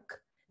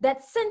work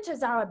that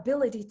centers our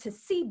ability to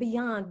see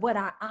beyond what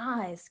our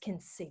eyes can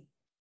see.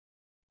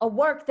 A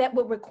work that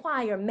would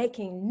require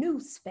making new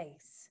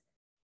space.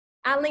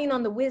 I lean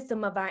on the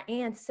wisdom of our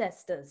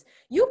ancestors.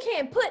 You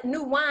can't put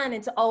new wine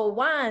into old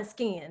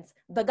wineskins,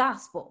 the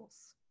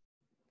Gospels.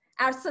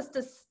 Our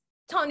sister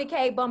Tony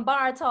K.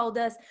 Bombard told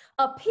us,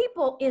 a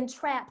people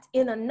entrapped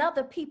in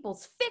another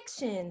people's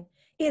fiction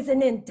is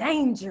an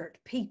endangered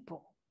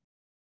people.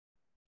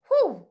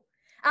 Whew.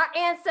 Our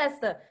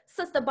ancestor,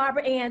 Sister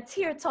Barbara Ann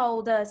Tier,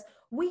 told us,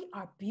 we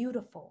are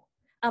beautiful,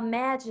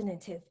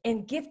 imaginative,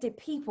 and gifted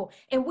people,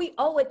 and we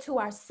owe it to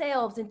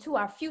ourselves and to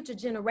our future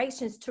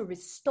generations to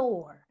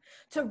restore,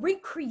 to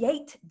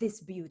recreate this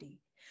beauty.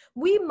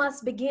 We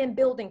must begin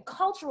building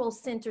cultural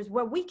centers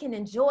where we can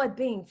enjoy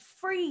being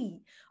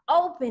free,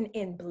 open,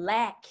 and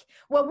Black,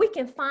 where we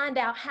can find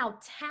out how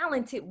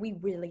talented we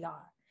really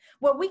are,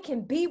 where we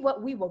can be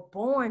what we were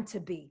born to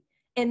be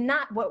and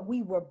not what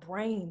we were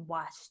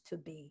brainwashed to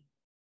be.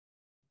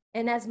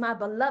 And as my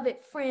beloved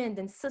friend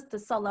and sister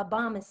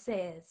Solabama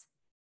says,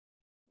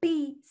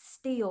 be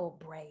still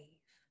brave.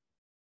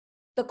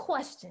 The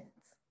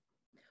questions: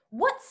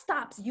 what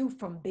stops you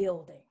from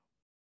building?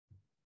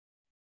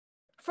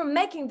 From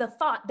making the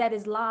thought that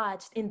is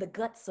lodged in the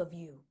guts of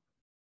you?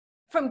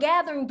 From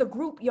gathering the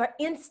group your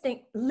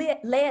instinct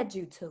led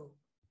you to?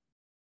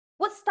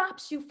 What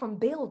stops you from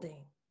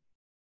building?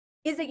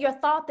 Is it your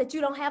thought that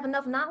you don't have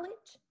enough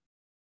knowledge?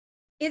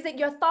 Is it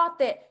your thought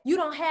that you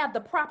don't have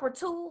the proper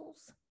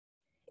tools?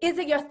 Is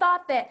it your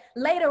thought that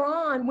later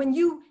on, when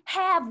you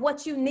have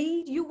what you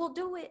need, you will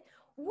do it?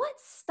 What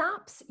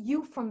stops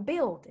you from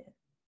building?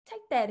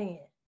 Take that in.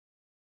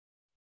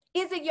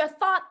 Is it your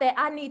thought that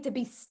I need to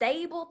be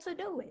stable to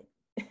do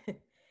it?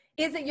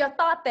 Is it your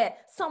thought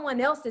that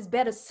someone else is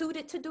better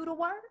suited to do the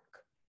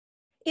work?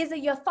 Is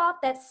it your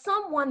thought that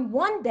someone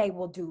one day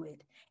will do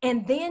it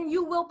and then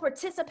you will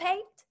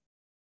participate?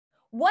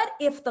 What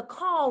if the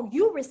call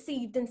you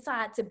received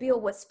inside to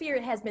build what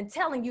Spirit has been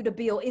telling you to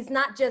build is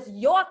not just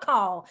your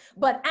call,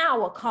 but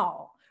our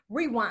call?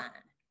 Rewind,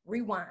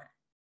 rewind.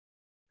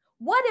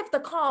 What if the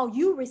call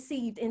you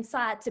received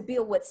inside to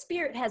build what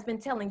Spirit has been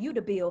telling you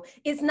to build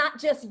is not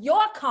just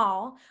your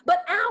call,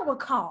 but our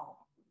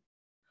call?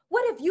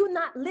 What if you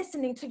not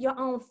listening to your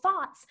own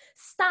thoughts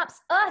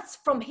stops us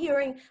from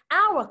hearing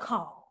our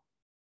call?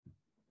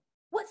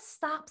 What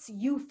stops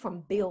you from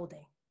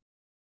building?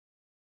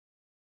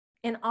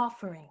 And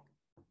offering.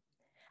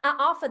 I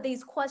offer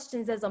these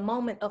questions as a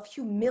moment of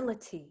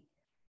humility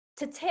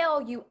to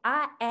tell you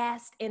I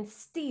asked and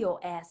still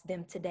ask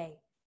them today.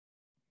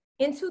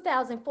 In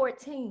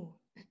 2014,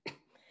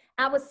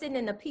 I was sitting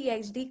in a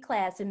PhD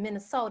class in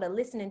Minnesota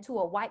listening to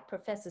a white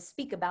professor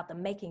speak about the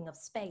making of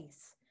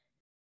space.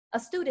 A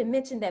student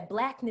mentioned that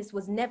Blackness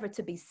was never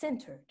to be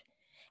centered.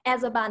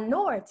 As a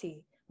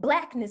minority,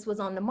 Blackness was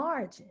on the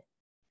margin.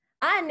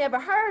 I had never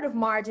heard of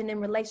margin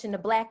in relation to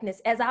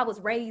Blackness as I was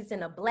raised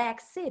in a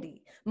Black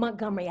city,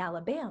 Montgomery,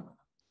 Alabama.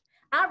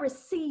 I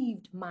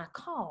received my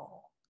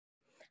call.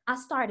 I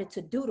started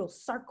to doodle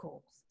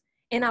circles,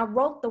 and I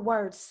wrote the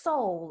word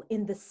soul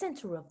in the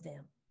center of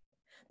them.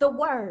 The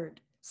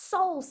word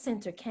soul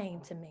center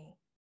came to me.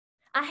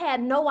 I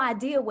had no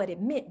idea what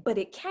it meant, but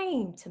it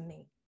came to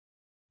me.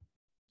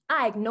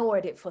 I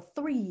ignored it for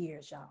 3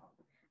 years, y'all.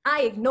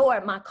 I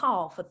ignored my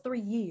call for 3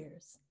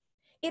 years.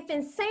 If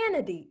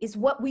insanity is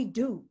what we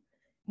do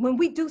when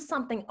we do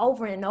something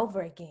over and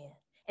over again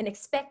and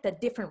expect a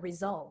different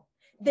result,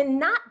 then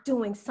not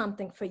doing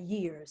something for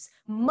years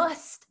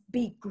must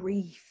be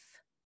grief.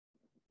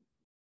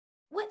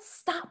 What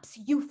stops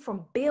you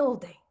from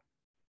building?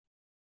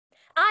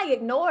 I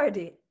ignored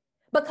it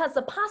because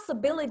the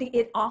possibility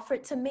it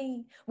offered to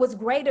me was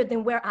greater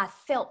than where I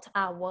felt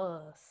I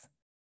was.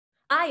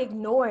 I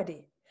ignored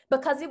it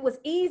because it was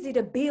easy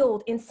to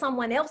build in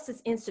someone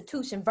else's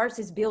institution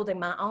versus building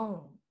my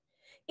own.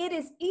 It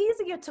is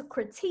easier to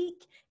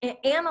critique and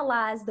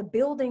analyze the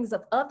buildings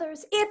of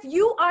others if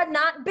you are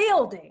not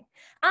building.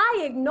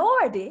 I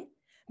ignored it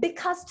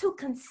because to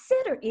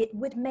consider it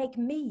would make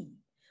me,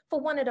 for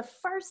one of the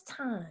first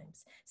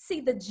times, see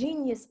the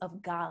genius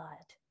of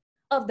God,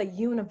 of the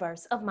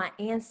universe, of my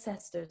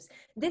ancestors,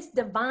 this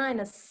divine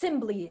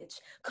assemblage,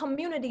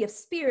 community of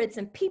spirits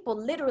and people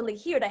literally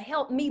here to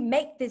help me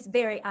make this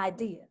very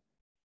idea.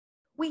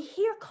 We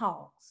hear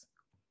calls,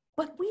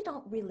 but we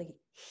don't really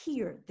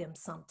hear them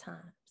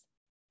sometimes.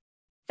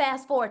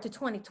 Fast forward to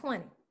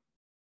 2020.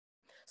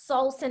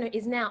 Soul Center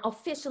is now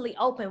officially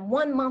open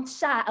 1 month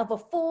shy of a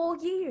full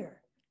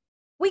year.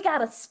 We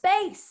got a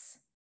space.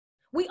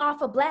 We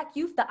offer Black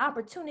youth the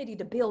opportunity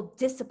to build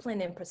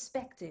discipline and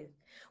perspective.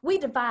 We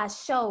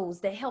devise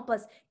shows that help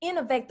us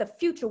innovate the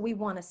future we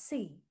want to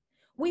see.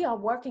 We are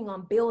working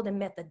on building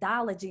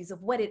methodologies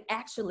of what it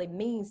actually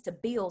means to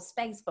build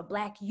space for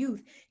Black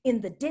youth in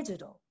the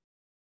digital.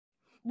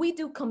 We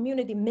do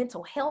community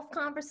mental health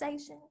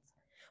conversations.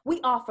 We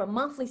offer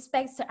monthly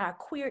space to our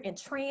queer and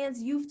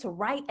trans youth to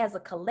write as a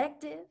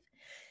collective.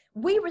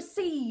 We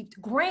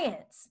received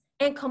grants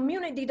and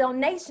community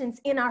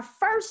donations in our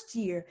first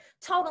year,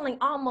 totaling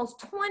almost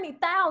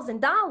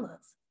 $20,000.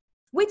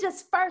 We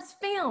just first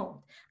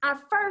filmed our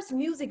first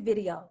music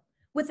video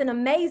with an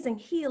amazing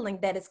healing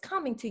that is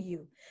coming to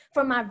you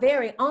from our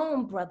very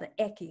own brother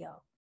Ekio,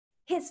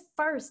 his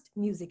first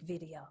music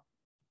video.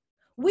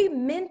 We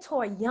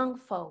mentor young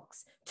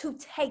folks to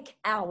take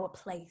our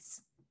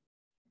place.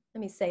 Let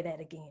me say that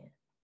again.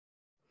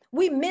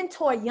 We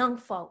mentor young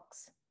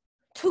folks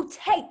to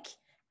take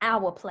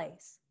our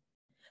place.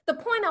 The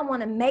point I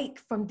want to make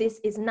from this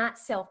is not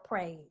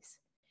self-praise.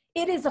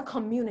 It is a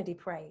community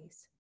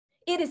praise.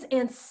 It is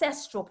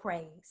ancestral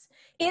praise.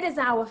 It is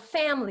our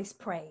family's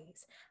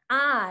praise.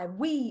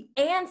 We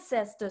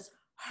ancestors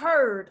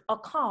heard a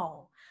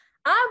call.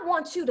 I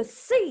want you to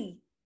see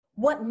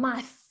what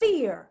my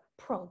fear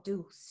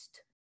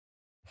produced.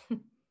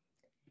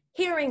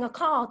 Hearing a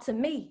call to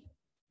me.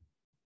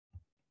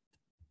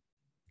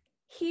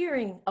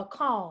 Hearing a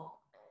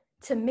call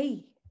to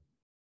me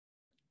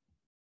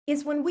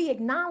is when we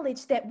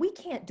acknowledge that we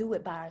can't do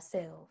it by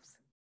ourselves,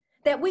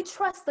 that we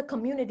trust the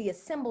community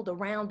assembled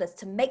around us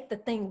to make the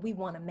thing we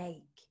want to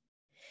make.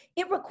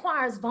 It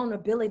requires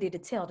vulnerability to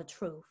tell the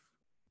truth.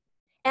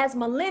 As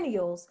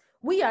millennials,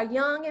 we are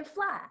young and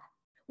fly.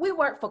 We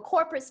work for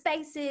corporate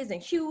spaces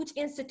and huge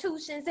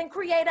institutions and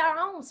create our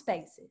own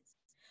spaces.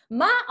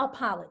 My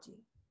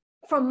apology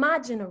from my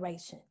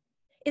generation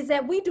is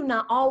that we do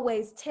not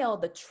always tell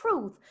the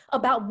truth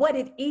about what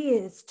it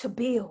is to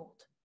build.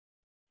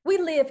 We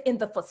live in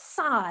the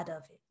facade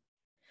of it.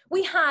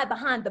 We hide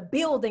behind the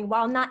building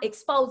while not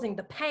exposing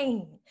the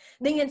pain,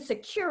 the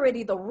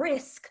insecurity, the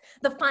risk,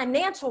 the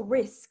financial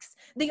risks,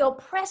 the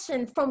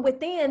oppression from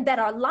within that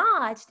are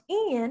lodged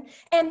in,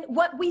 and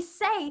what we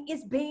say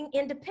is being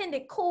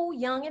independent, cool,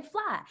 young, and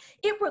fly.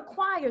 It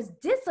requires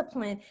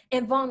discipline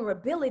and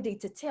vulnerability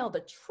to tell the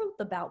truth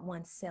about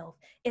oneself,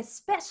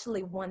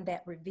 especially one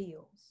that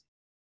reveals.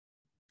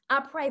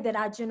 I pray that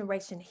our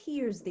generation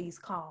hears these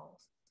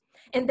calls,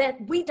 and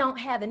that we don't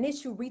have an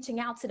issue reaching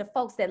out to the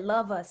folks that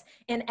love us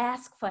and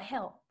ask for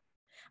help.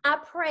 I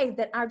pray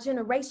that our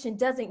generation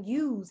doesn't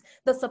use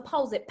the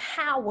supposed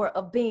power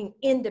of being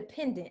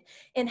independent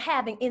and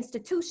having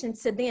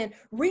institutions to then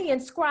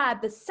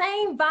reinscribe the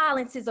same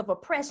violences of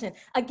oppression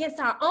against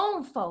our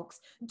own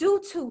folks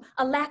due to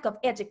a lack of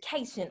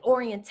education,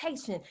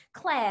 orientation,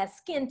 class,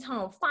 skin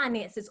tone,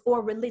 finances,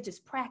 or religious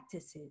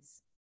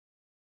practices.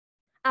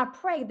 I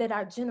pray that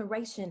our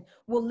generation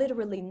will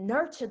literally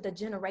nurture the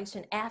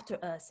generation after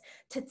us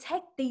to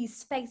take these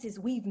spaces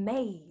we've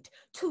made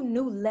to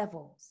new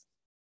levels.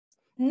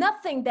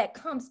 Nothing that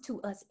comes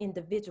to us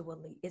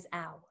individually is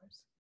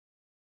ours.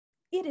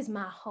 It is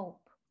my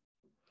hope,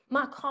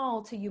 my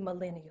call to you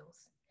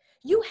millennials.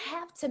 You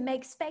have to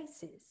make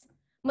spaces,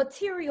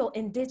 material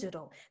and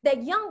digital,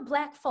 that young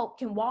Black folk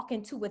can walk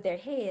into with their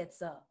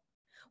heads up,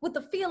 with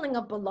the feeling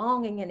of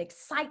belonging and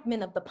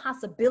excitement of the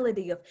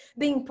possibility of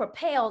being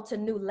propelled to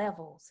new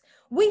levels.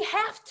 We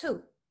have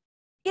to.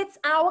 It's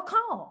our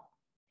call.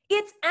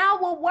 It's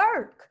our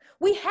work.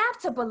 We have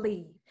to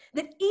believe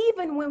that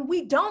even when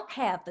we don't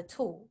have the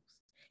tools,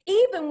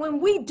 even when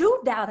we do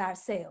doubt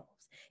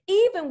ourselves,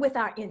 even with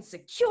our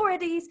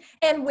insecurities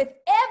and with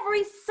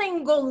every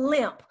single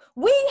limp,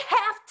 we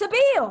have to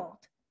build.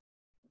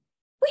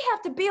 We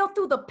have to build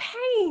through the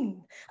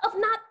pain of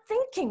not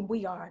thinking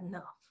we are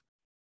enough.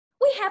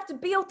 We have to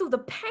build through the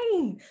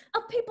pain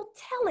of people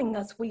telling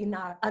us we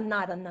are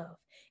not enough.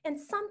 And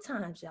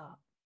sometimes, y'all,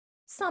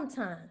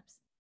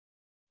 sometimes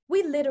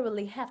we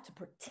literally have to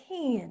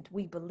pretend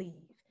we believe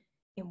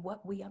in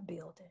what we are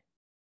building.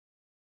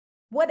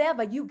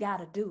 Whatever you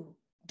gotta do,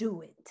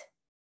 do it.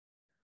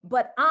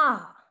 But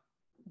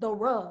the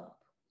rub,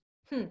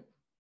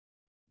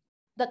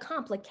 the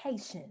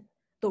complication,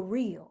 the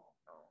real,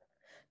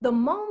 the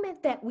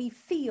moment that we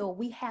feel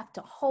we have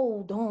to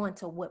hold on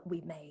to what we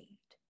made,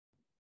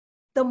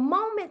 the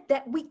moment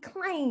that we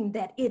claim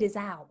that it is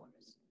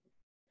ours,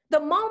 the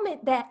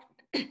moment that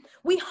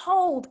we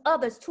hold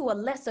others to a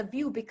lesser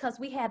view because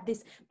we have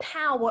this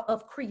power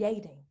of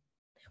creating.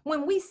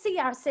 When we see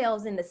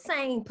ourselves in the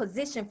same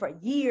position for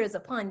years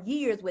upon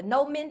years with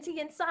no mentee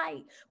in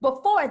sight,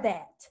 before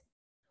that,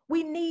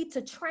 we need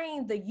to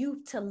train the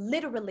youth to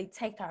literally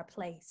take our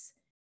place.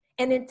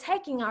 And in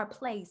taking our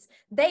place,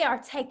 they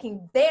are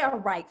taking their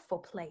rightful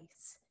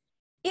place.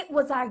 It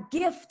was our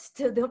gift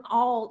to them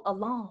all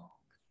along.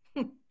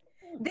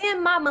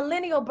 Then my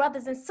millennial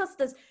brothers and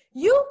sisters,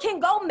 you can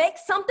go make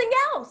something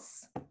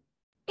else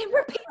and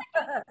repeat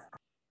it.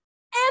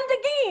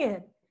 And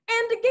again,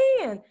 and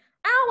again.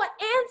 Our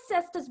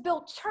ancestors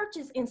built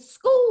churches and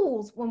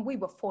schools when we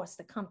were forced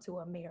to come to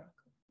America.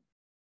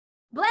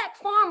 Black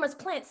farmers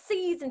plant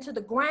seeds into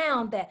the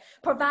ground that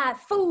provide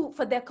food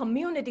for their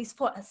communities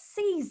for a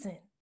season.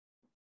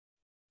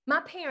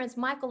 My parents,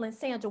 Michael and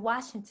Sandra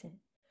Washington,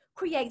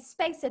 create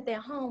space at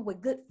their home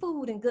with good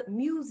food and good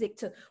music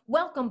to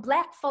welcome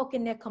Black folk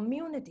in their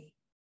community.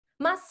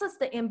 My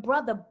sister and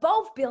brother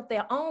both built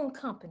their own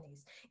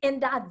companies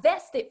and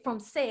divested from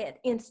said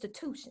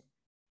institution.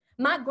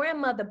 My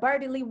grandmother,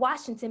 Bertie Lee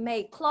Washington,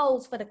 made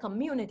clothes for the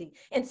community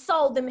and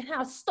sold them in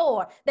her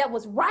store that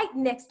was right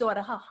next door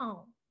to her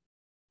home.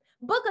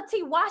 Booker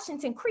T.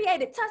 Washington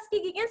created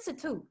Tuskegee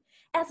Institute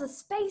as a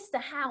space to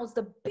house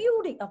the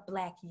beauty of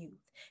Black youth.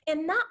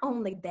 And not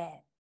only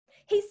that,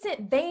 he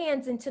sent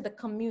vans into the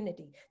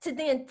community to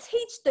then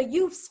teach the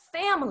youth's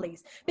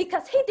families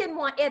because he didn't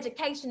want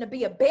education to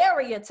be a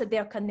barrier to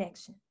their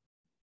connection.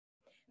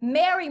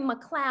 Mary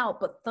McLeod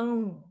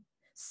Bethune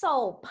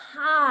sold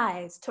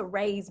pies to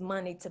raise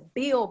money to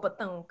build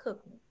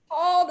Bethune-Cookman.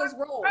 All this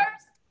road.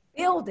 First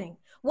building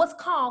was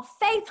called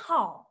Faith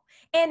Hall,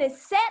 and it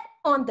sat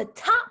on the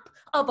top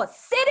of a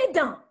city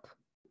dump.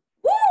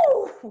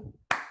 Woo!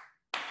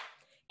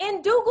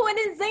 In Dougal and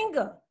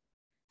Nzinga,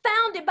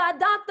 founded by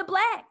Dr.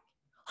 Black,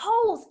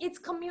 holds its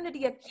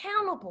community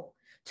accountable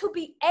to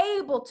be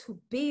able to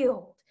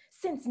build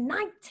since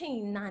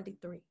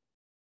 1993.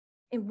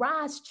 In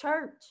Rize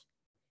Church,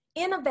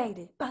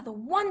 innovated by the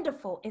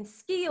wonderful and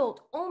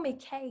skilled Umi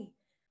K,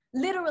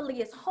 literally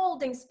is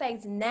holding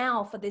space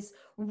now for this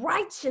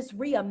righteous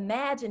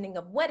reimagining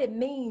of what it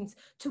means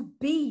to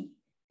be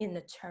in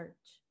the church.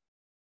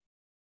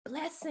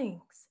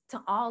 Blessings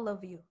to all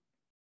of you.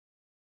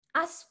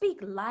 I speak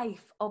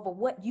life over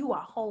what you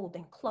are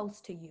holding close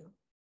to you.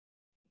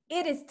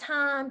 It is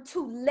time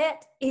to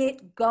let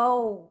it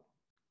go.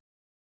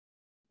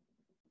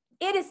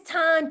 It is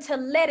time to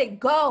let it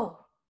go.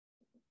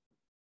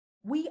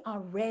 We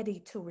are ready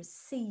to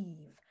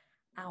receive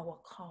our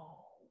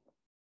call.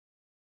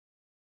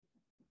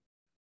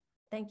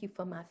 Thank you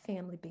for my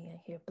family being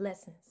here.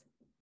 Blessings.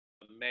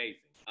 Amazing,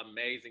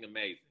 amazing,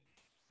 amazing.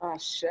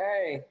 Ashe.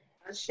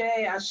 Ashe,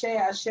 ashe,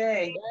 ashe.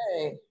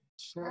 Hey.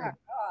 My God.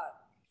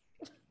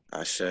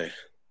 Ashe.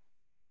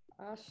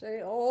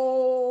 Ashe.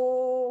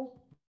 Oh.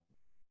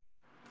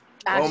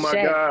 Oh my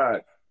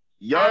God.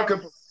 Y'all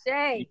can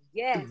Ashe,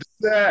 yes. do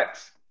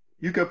that.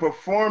 You can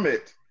perform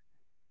it.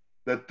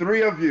 The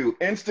three of you,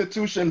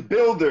 institution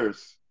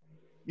builders.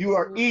 You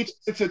are each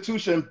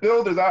institution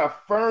builders. I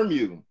affirm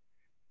you.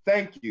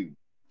 Thank you.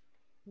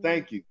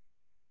 Thank you.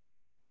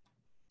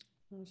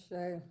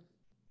 Ashe.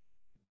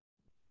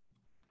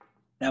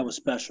 That was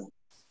special.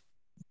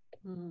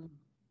 Hmm.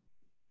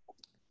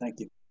 Thank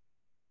you.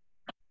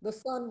 The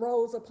sun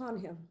rose upon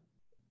him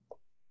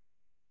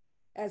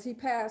as he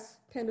passed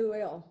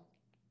Penuel,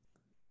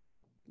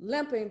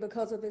 limping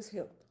because of his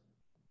hip.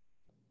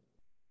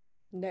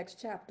 Next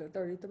chapter,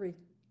 33.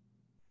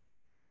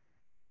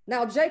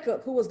 Now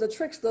Jacob, who was the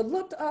trickster,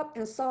 looked up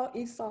and saw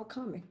Esau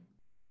coming,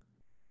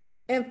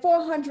 and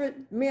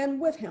 400 men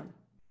with him.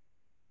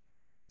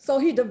 So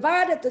he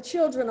divided the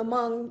children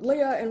among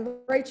Leah and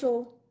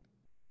Rachel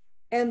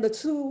and the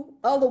two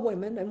other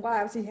women and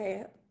wives he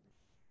had.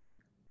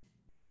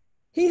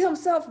 He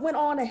himself went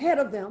on ahead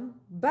of them,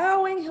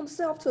 bowing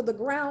himself to the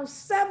ground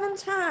 7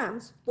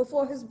 times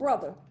before his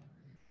brother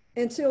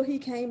until he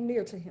came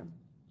near to him.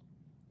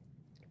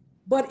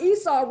 But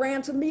Esau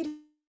ran to meet him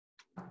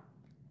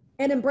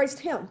and embraced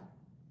him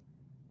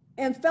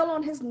and fell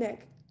on his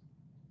neck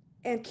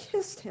and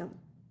kissed him,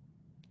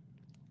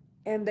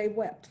 and they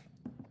wept.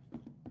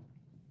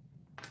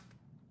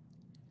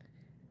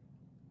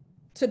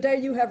 Today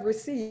you have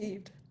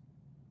received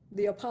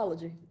the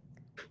apology,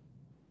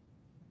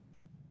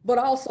 but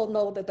also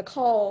know that the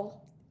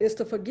call is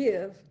to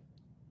forgive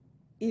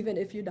even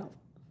if you don't.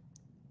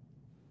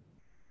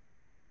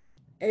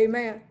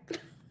 Amen.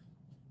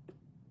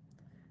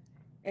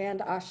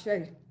 And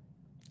Ashe.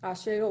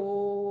 Ashe.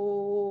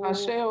 Oh.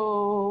 Ashe.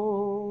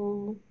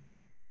 Oh.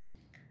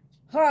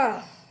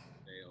 Ah.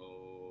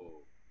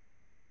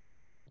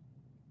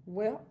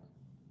 Well,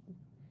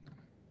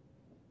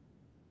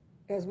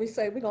 as we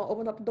say, we're going to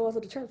open up the doors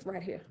of the church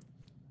right here.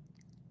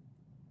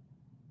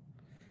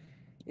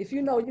 If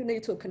you know you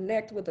need to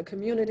connect with a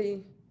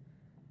community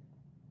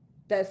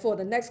that for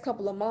the next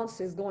couple of months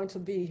is going to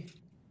be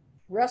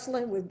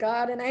wrestling with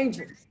God and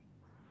angels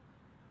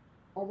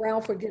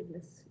around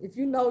forgiveness. If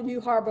you know you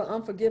harbor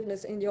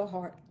unforgiveness in your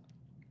heart,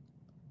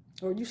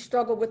 or you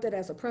struggle with it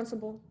as a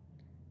principle,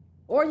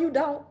 or you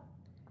don't,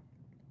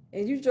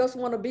 and you just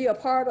want to be a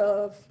part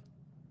of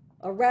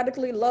a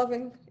radically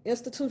loving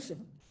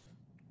institution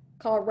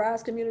called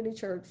Rize Community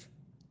Church,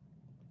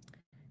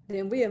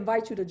 then we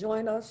invite you to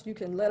join us. You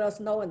can let us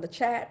know in the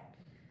chat.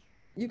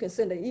 You can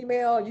send an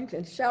email. You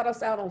can shout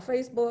us out on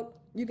Facebook.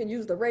 You can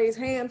use the raise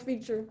hand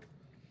feature.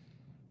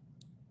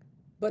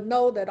 But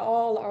know that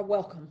all are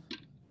welcome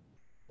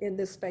in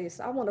this space.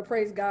 I want to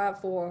praise God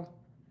for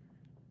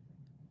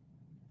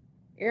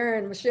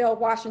Erin, Michelle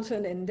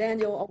Washington, and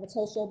Daniel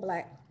Omotoso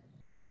Black.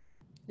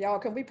 Y'all,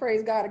 can we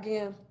praise God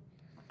again?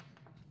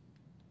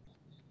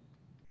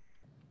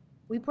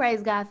 We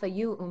praise God for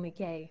you, Umi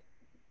K.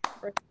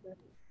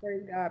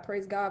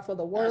 Praise God for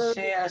the word. Ashe,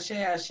 ashe,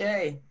 ashe.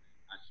 Ashe,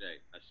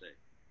 ashe.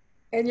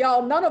 And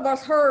y'all, none of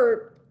us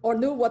heard or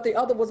knew what the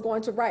other was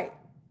going to write.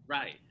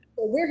 Right.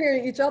 So we're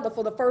hearing each other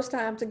for the first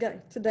time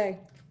today.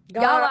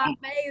 God, Y'all are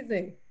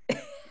amazing.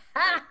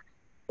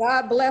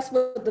 God blessed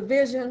with the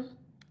vision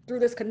through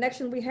this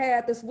connection we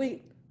had this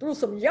week, through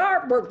some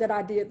yard work that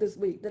I did this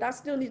week that I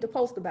still need to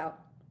post about.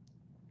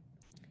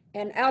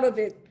 And out of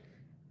it,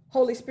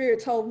 Holy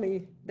Spirit told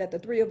me that the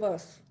three of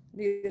us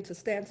needed to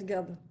stand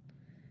together.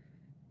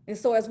 And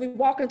so as we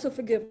walk into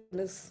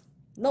forgiveness,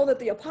 know that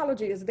the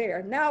apology is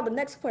there. Now the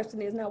next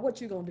question is, now what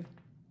you gonna do?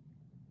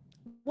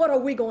 What are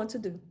we going to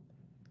do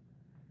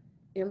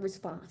in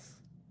response?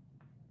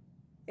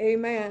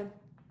 Amen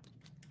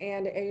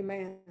and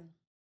amen.